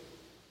doing?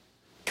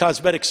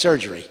 Cosmetic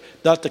surgery,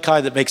 not the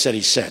kind that makes any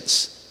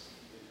sense.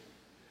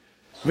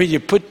 I mean, you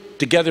put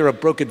together a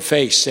broken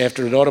face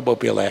after an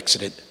automobile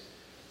accident.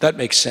 That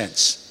makes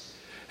sense.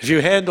 If you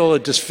handle a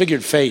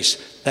disfigured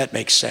face, that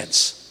makes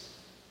sense.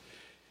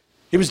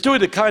 He was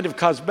doing the kind of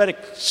cosmetic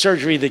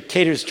surgery that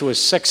caters to a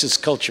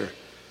sexist culture,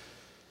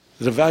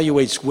 that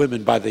evaluates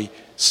women by the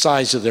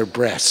size of their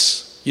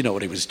breasts. You know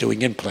what he was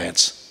doing,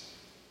 implants.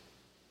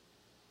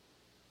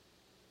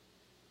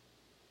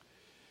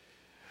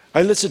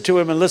 I listened to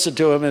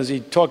him as he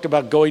talked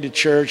about going to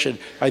church, and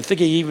I think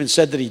he even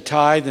said that he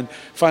tithed, and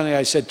finally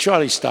I said,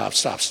 Charlie, stop.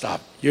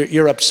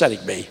 You're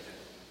upsetting me.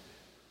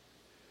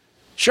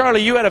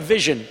 Charlie, you had a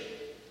vision.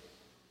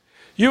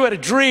 You had a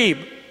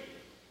dream.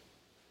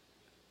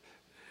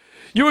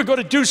 You were going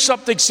to do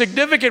something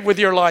significant with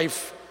your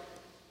life.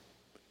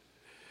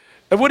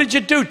 And what did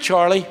you do,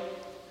 Charlie?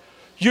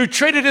 You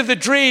traded in the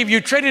dream, you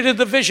traded in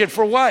the vision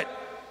for what?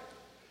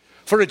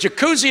 For a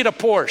jacuzzi and a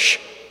Porsche.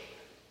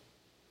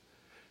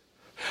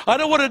 I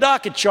don't want to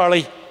knock it,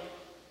 Charlie,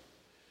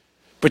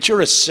 but you're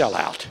a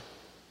sellout.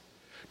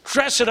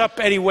 Dress it up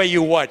any way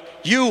you want.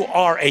 You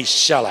are a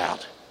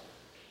sellout.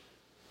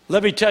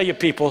 Let me tell you,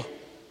 people,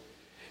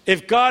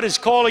 if God is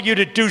calling you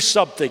to do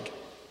something,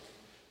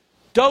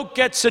 don't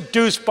get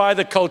seduced by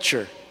the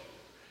culture.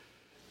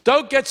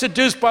 Don't get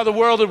seduced by the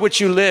world in which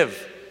you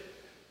live.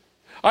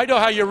 I know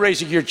how you're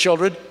raising your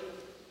children.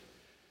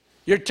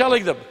 You're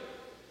telling them,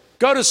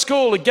 go to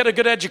school and get a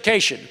good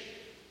education.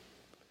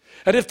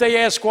 And if they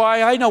ask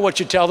why, I know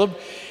what you tell them.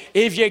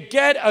 If you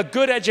get a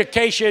good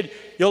education,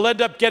 you'll end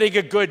up getting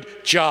a good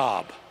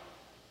job.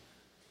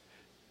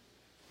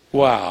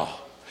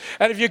 Wow.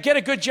 And if you get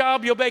a good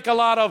job, you'll make a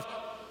lot of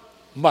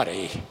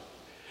money.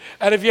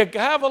 And if you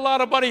have a lot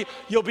of money,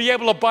 you'll be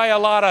able to buy a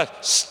lot of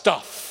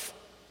stuff.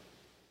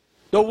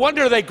 No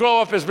wonder they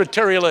grow up as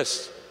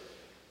materialists.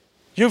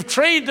 You've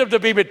trained them to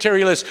be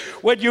materialists.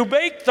 When you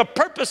make the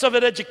purpose of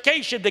an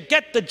education to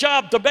get the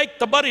job, to make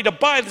the money, to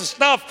buy the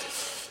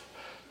stuff,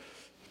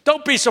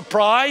 don't be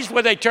surprised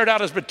when they turn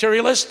out as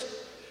materialists.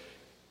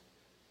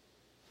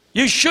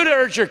 You should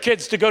urge your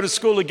kids to go to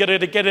school and get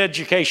an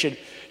education.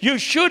 You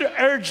should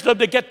urge them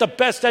to get the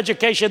best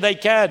education they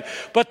can.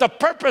 But the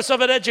purpose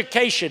of an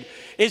education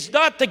is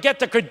not to get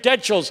the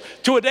credentials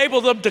to enable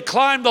them to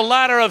climb the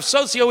ladder of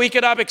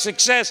socioeconomic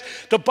success,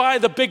 to buy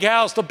the big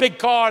house, the big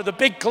car, the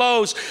big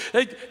clothes.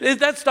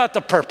 That's not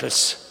the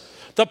purpose.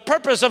 The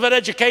purpose of an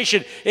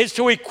education is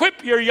to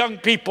equip your young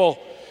people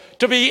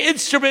to be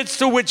instruments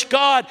through which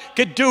God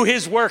can do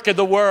his work in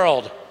the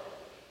world,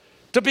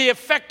 to be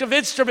effective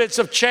instruments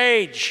of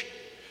change,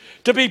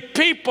 to be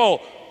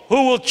people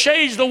who will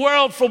change the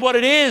world from what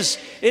it is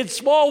in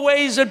small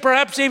ways and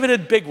perhaps even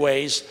in big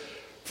ways,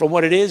 from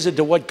what it is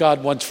into what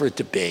God wants for it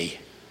to be.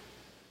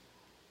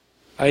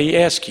 I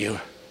ask you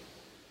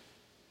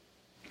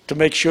to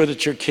make sure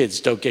that your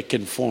kids don't get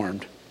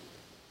conformed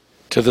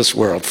to this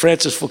world.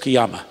 Francis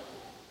Fukuyama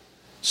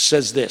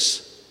says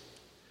this,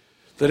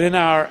 that in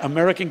our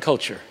American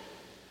culture,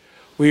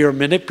 we are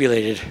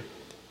manipulated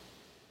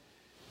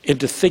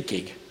into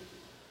thinking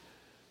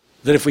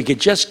that if we could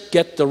just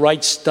get the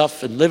right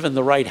stuff and live in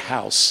the right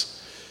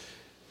house,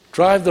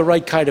 drive the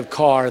right kind of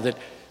car, that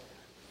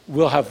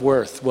we'll have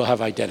worth, we'll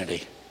have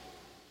identity.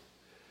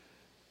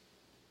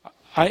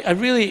 I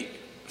really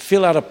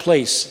feel out of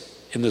place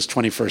in this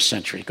 21st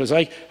century because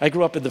I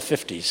grew up in the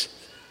 50s.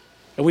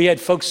 And we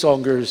had folk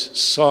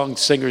song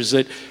singers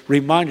that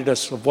reminded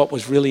us of what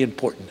was really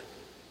important.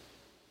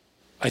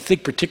 I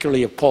think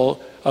particularly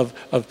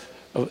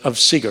of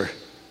Seeger,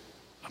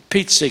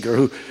 Pete Seeger,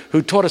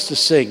 who taught us to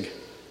sing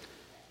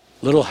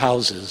little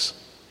houses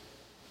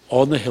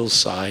on the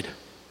hillside,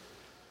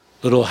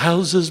 little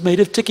houses made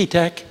of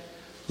ticky-tack,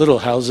 little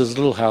houses,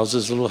 little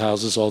houses, little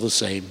houses, all the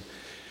same.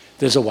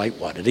 There's a white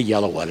one and a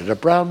yellow one and a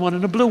brown one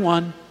and a blue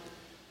one,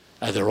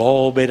 and they're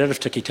all made out of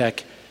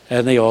ticky-tack,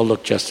 and they all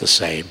look just the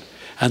same.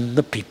 And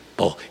the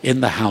people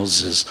in the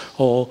houses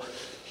all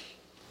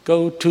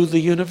go to the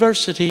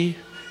university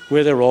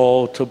where they're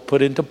all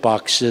put into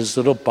boxes,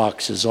 little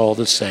boxes, all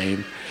the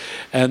same.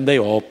 And they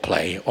all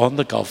play on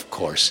the golf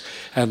course.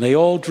 And they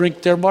all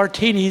drink their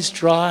martinis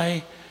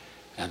dry.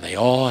 And they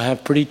all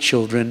have pretty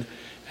children.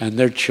 And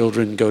their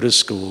children go to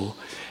school.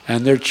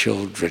 And their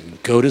children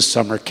go to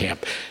summer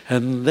camp.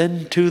 And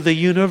then to the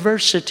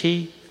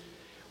university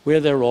where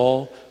they're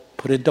all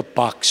put into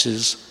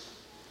boxes,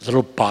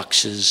 little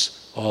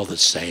boxes, all the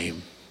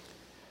same.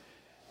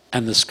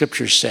 And the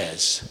scripture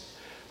says,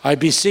 I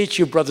beseech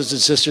you, brothers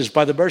and sisters,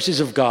 by the mercies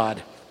of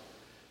God,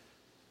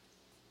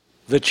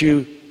 that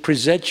you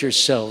present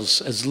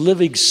yourselves as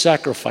living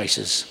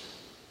sacrifices.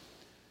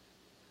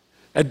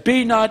 And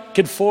be not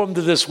conformed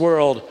to this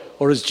world,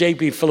 or as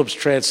J.B. Phillips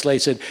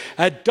translates it,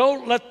 and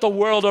don't let the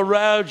world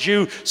around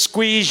you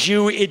squeeze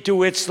you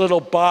into its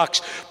little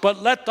box,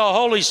 but let the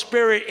Holy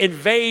Spirit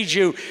invade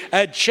you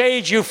and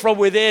change you from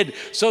within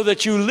so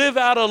that you live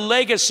out a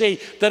legacy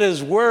that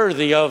is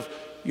worthy of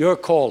your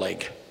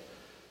calling.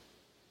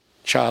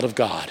 Child of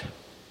God.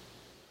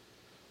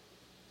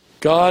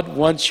 God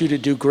wants you to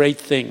do great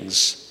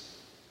things,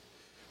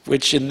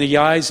 which in the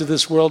eyes of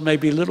this world may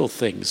be little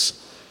things,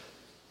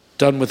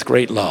 done with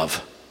great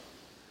love.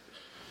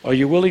 Are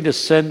you willing to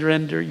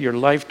surrender your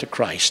life to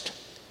Christ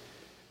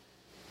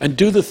and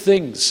do the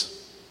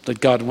things that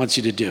God wants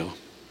you to do?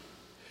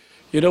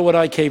 You know what,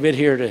 I came in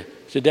here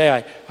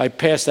today, I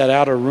passed that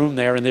outer room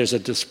there, and there's a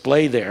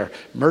display there,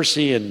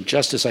 Mercy and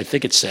Justice, I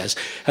think it says,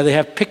 and they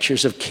have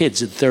pictures of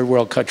kids in third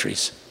world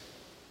countries.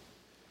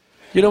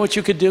 You know what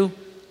you could do?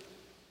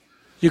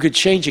 You could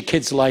change a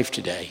kid's life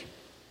today.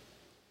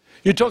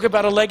 You talk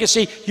about a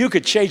legacy, you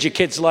could change a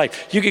kid's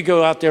life. You could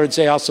go out there and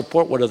say, I'll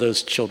support one of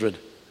those children.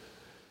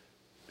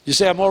 You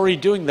say, I'm already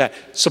doing that.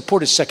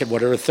 Support a second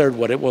one or a third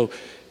one.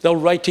 They'll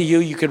write to you,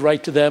 you could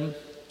write to them.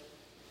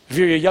 If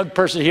you're a young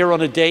person here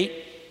on a date,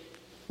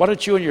 why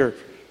don't you and your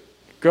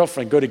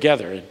girlfriend go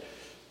together and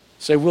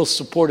say, we'll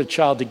support a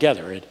child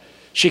together. And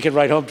she can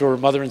write home to her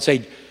mother and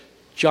say,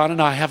 John and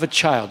I have a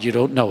child you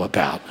don't know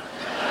about.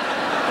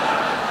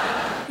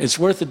 It's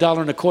worth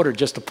 $1.25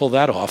 just to pull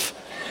that off.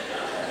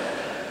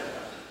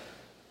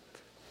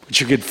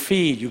 But you could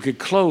feed, you could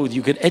clothe,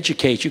 you could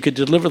educate, you could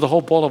deliver the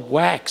whole ball of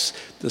wax,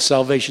 the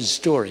salvation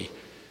story,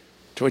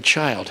 to a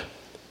child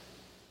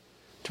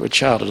in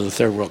a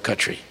third world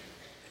country.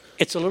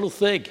 It's a little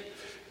thing.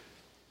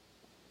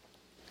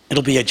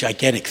 It'll be a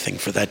gigantic thing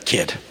for that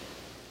kid.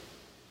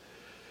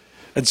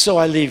 And so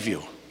I leave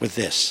you with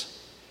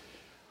this.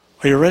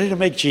 Are you ready to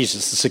make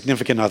Jesus the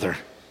significant other?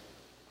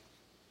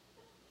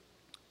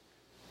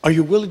 Are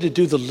you willing to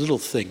do the little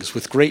things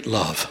with great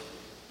love?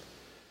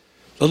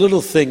 The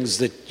little things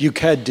that you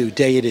can do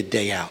day in and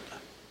day out.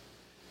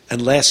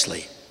 And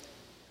lastly,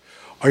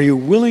 are you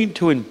willing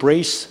to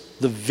embrace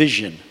the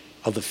vision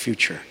of the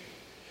future?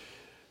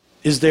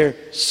 Is there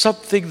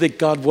something that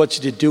God wants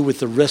you to do with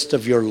the rest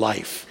of your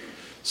life?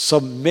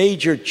 Some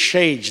major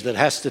change that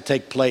has to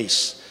take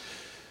place?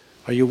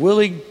 Are you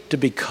willing to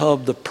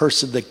become the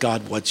person that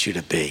God wants you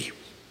to be?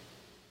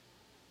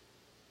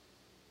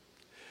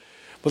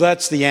 Well,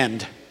 that's the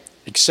end,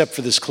 except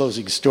for this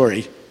closing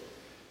story.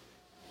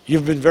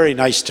 You've been very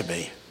nice to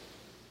me.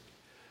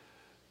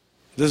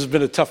 This has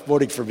been a tough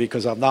morning for me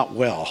because I'm not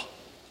well.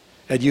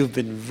 And you've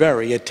been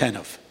very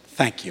attentive.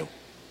 Thank you.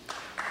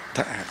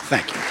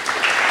 Thank you.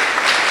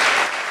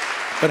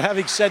 But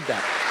having said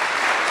that,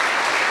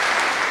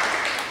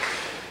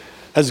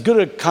 as good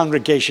a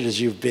congregation as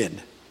you've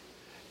been,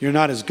 you're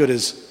not as good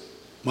as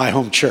my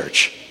home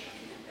church.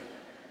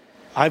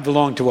 I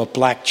belong to a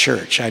black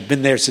church. I've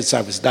been there since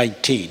I was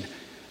 19,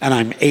 and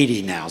I'm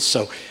 80 now,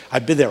 so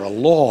I've been there a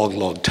long,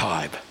 long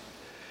time.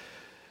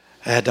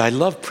 And I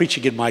love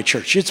preaching in my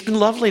church. It's been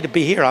lovely to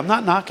be here. I'm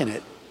not knocking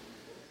it.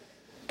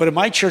 But in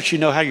my church, you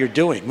know how you're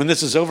doing. When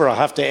this is over, I'll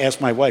have to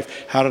ask my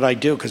wife, how did I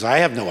do? Because I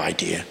have no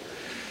idea.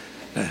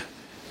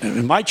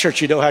 In my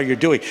church, you know how you're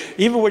doing.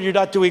 Even when you're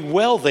not doing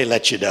well, they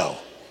let you know.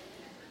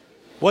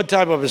 One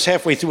time I was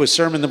halfway through a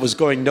sermon that was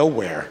going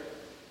nowhere.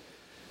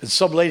 And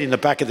some lady in the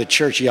back of the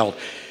church yelled,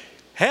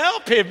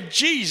 "Help him,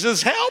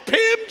 Jesus, help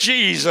him,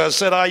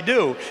 Jesus." And I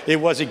knew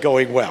it wasn't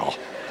going well.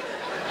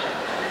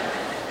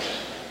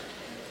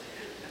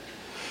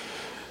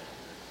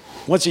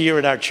 Once a year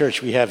at our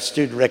church, we have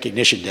Student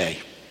Recognition Day.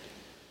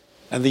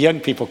 And the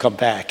young people come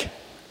back.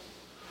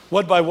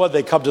 One by one,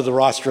 they come to the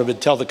rostrum and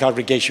tell the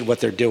congregation what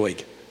they're doing.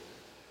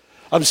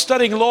 "I'm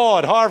studying law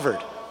at Harvard."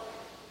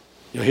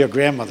 You'll hear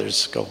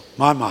grandmothers go,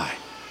 my,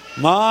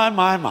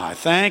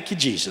 thank you,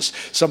 Jesus.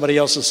 Somebody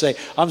else will say,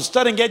 "I'm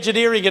studying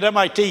engineering at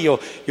MIT.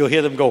 You'll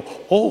hear them go,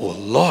 "Oh,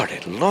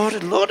 Lordy, Lordy,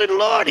 Lordy,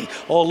 Lordy,"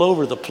 all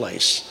over the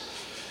place.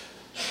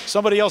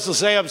 Somebody else will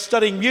say, "I'm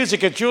studying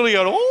music at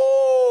Juilliard."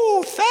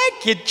 "Oh,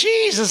 thank you,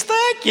 Jesus,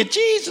 thank you,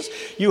 Jesus."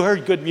 You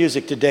heard good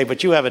music today,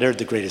 but you haven't heard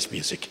the greatest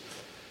music.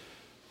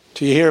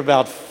 Till you hear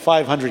about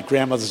 500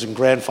 grandmothers and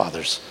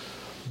grandfathers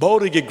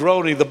moaning and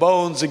groaning, the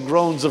moans and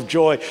groans of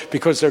joy,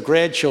 because their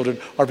grandchildren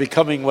are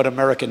becoming what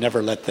America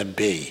never let them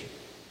be.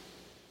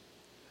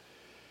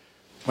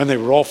 When they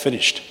were all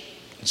finished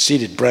and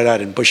seated,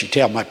 bright-eyed and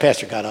bushy-tailed, my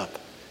pastor got up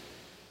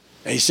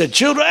and he said,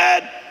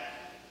 children,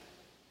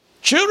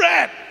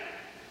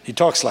 he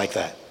talks like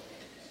that.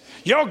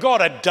 "You're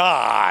gonna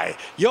die.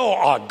 You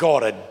are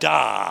gonna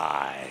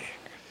die."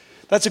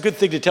 That's a good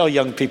thing to tell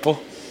young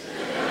people,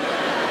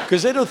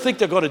 because they don't think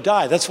they're going to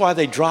die. That's why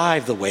they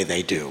drive the way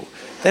they do.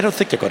 They don't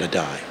think they're going to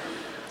die.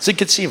 It's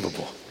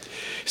inconceivable.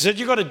 He said,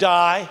 "You're going to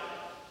die.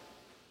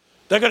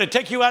 They're going to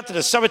take you out to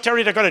the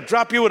cemetery. They're going to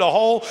drop you in a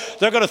hole.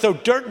 They're going to throw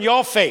dirt in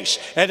your face.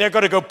 And they're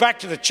going to go back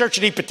to the church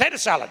and eat potato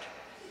salad."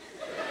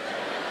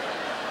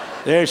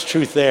 There's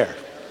truth there.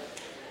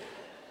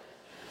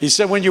 He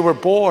said, "When you were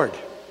bored,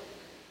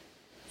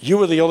 you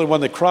were the only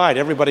one that cried.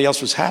 Everybody else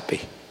was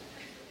happy."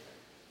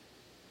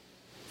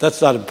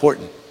 That's not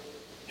important.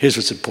 Here's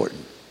what's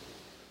important.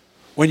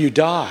 When you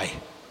die,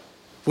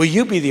 will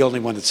you be the only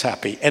one that's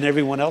happy and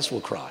everyone else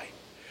will cry?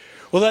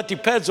 Well, that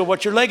depends on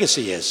what your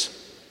legacy is.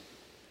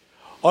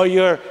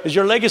 Is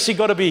your legacy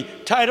going to be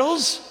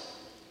titles?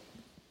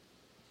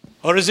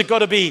 Or is it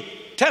going to be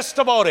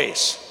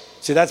testimonies?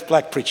 See, that's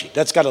black preaching.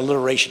 That's got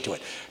alliteration to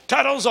it.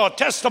 Titles or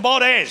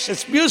testimonies.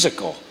 It's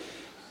musical.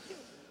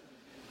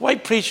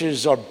 White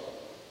preachers are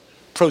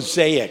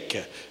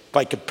prosaic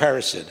by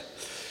comparison.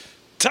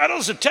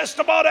 Titles and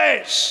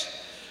testimonies.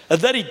 And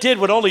then he did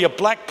what only a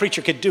black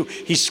preacher can do.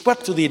 He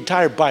swept through the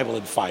entire Bible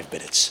in 5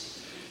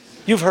 minutes.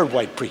 You've heard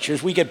white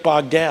preachers. We get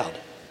bogged down.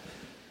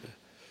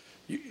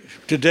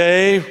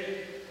 Today,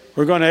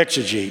 we're going to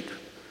exegete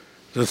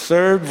the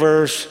 3rd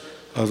verse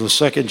of the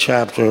 2nd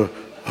chapter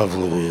of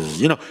Leviticus.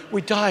 You know,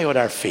 we die on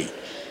our feet.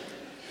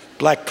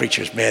 Black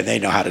preachers, man, they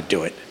know how to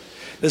do it.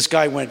 This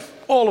guy went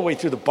all the way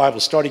through the Bible,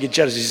 starting in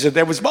Genesis. He said,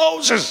 there was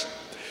Moses.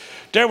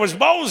 There was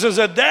Moses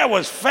and there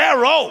was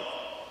Pharaoh.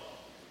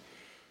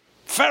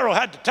 Pharaoh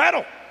had the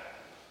title,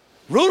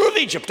 ruler of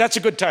Egypt. That's a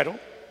good title.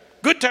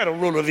 Good title,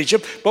 ruler of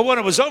Egypt. But when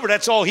it was over,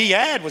 that's all he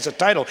had was a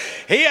title.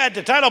 He had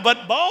the title,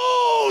 but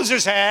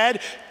Moses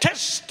had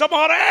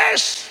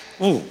testimonies.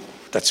 Ooh,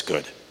 that's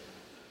good.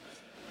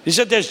 He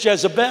said there's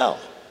Jezebel,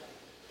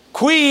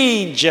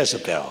 Queen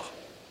Jezebel.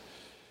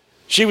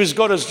 She was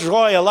going to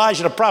destroy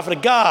Elijah, the prophet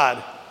of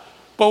God.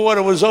 But when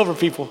it was over,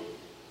 people,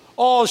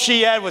 all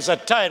she had was a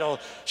title.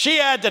 She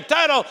had the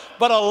title,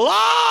 but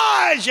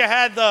Elijah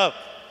had the...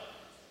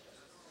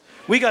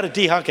 We got to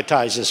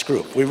de-hunkitize this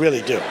group. We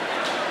really do.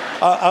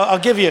 I'll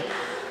give you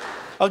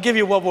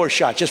one more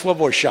shot, just one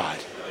more shot.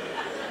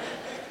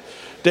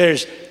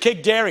 There's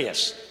King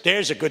Darius.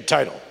 There's a good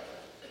title.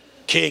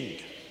 King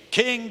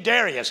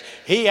Darius.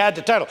 He had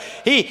the title.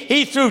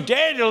 He threw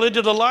Daniel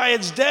into the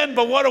lion's den,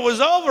 but when it was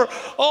over,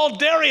 all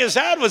Darius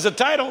had was a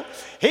title.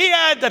 He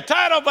had the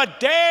title, but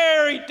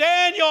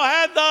Daniel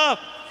had the...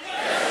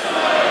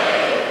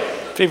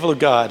 People of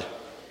God,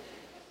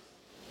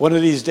 one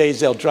of these days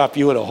they'll drop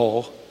you in a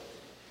hole.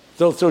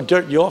 They'll throw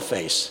dirt in your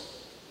face.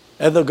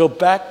 and they'll go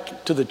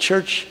back to the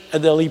church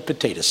and they'll eat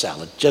potato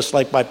salad, just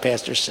like my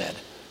pastor said.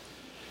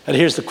 And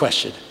here's the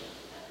question.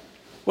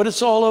 When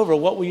it's all over,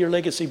 what will your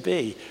legacy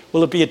be?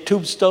 Will it be a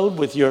tombstone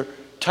with your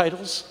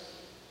titles?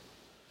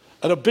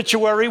 An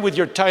obituary with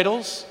your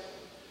titles?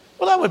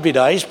 Well, that would be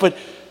nice, but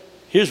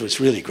here's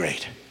what's really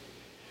great.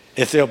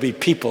 If there'll be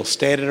people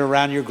standing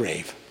around your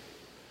grave,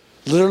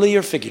 literally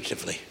or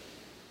figuratively,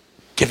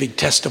 giving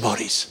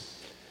testimonies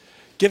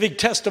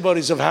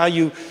of how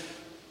you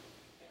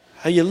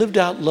lived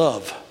out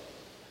love,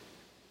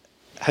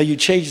 how you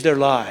changed their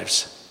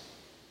lives,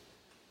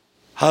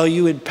 how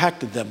you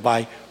impacted them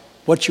by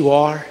what you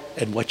are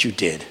and what you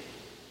did.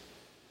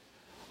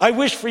 I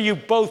wish for you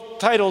both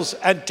titles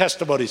and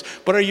testimonies,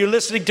 but are you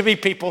listening to me,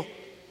 people?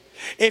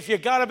 If you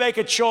got to make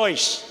a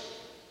choice,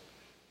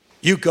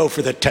 you go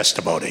for the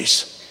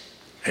testimonies.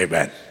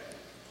 Amen.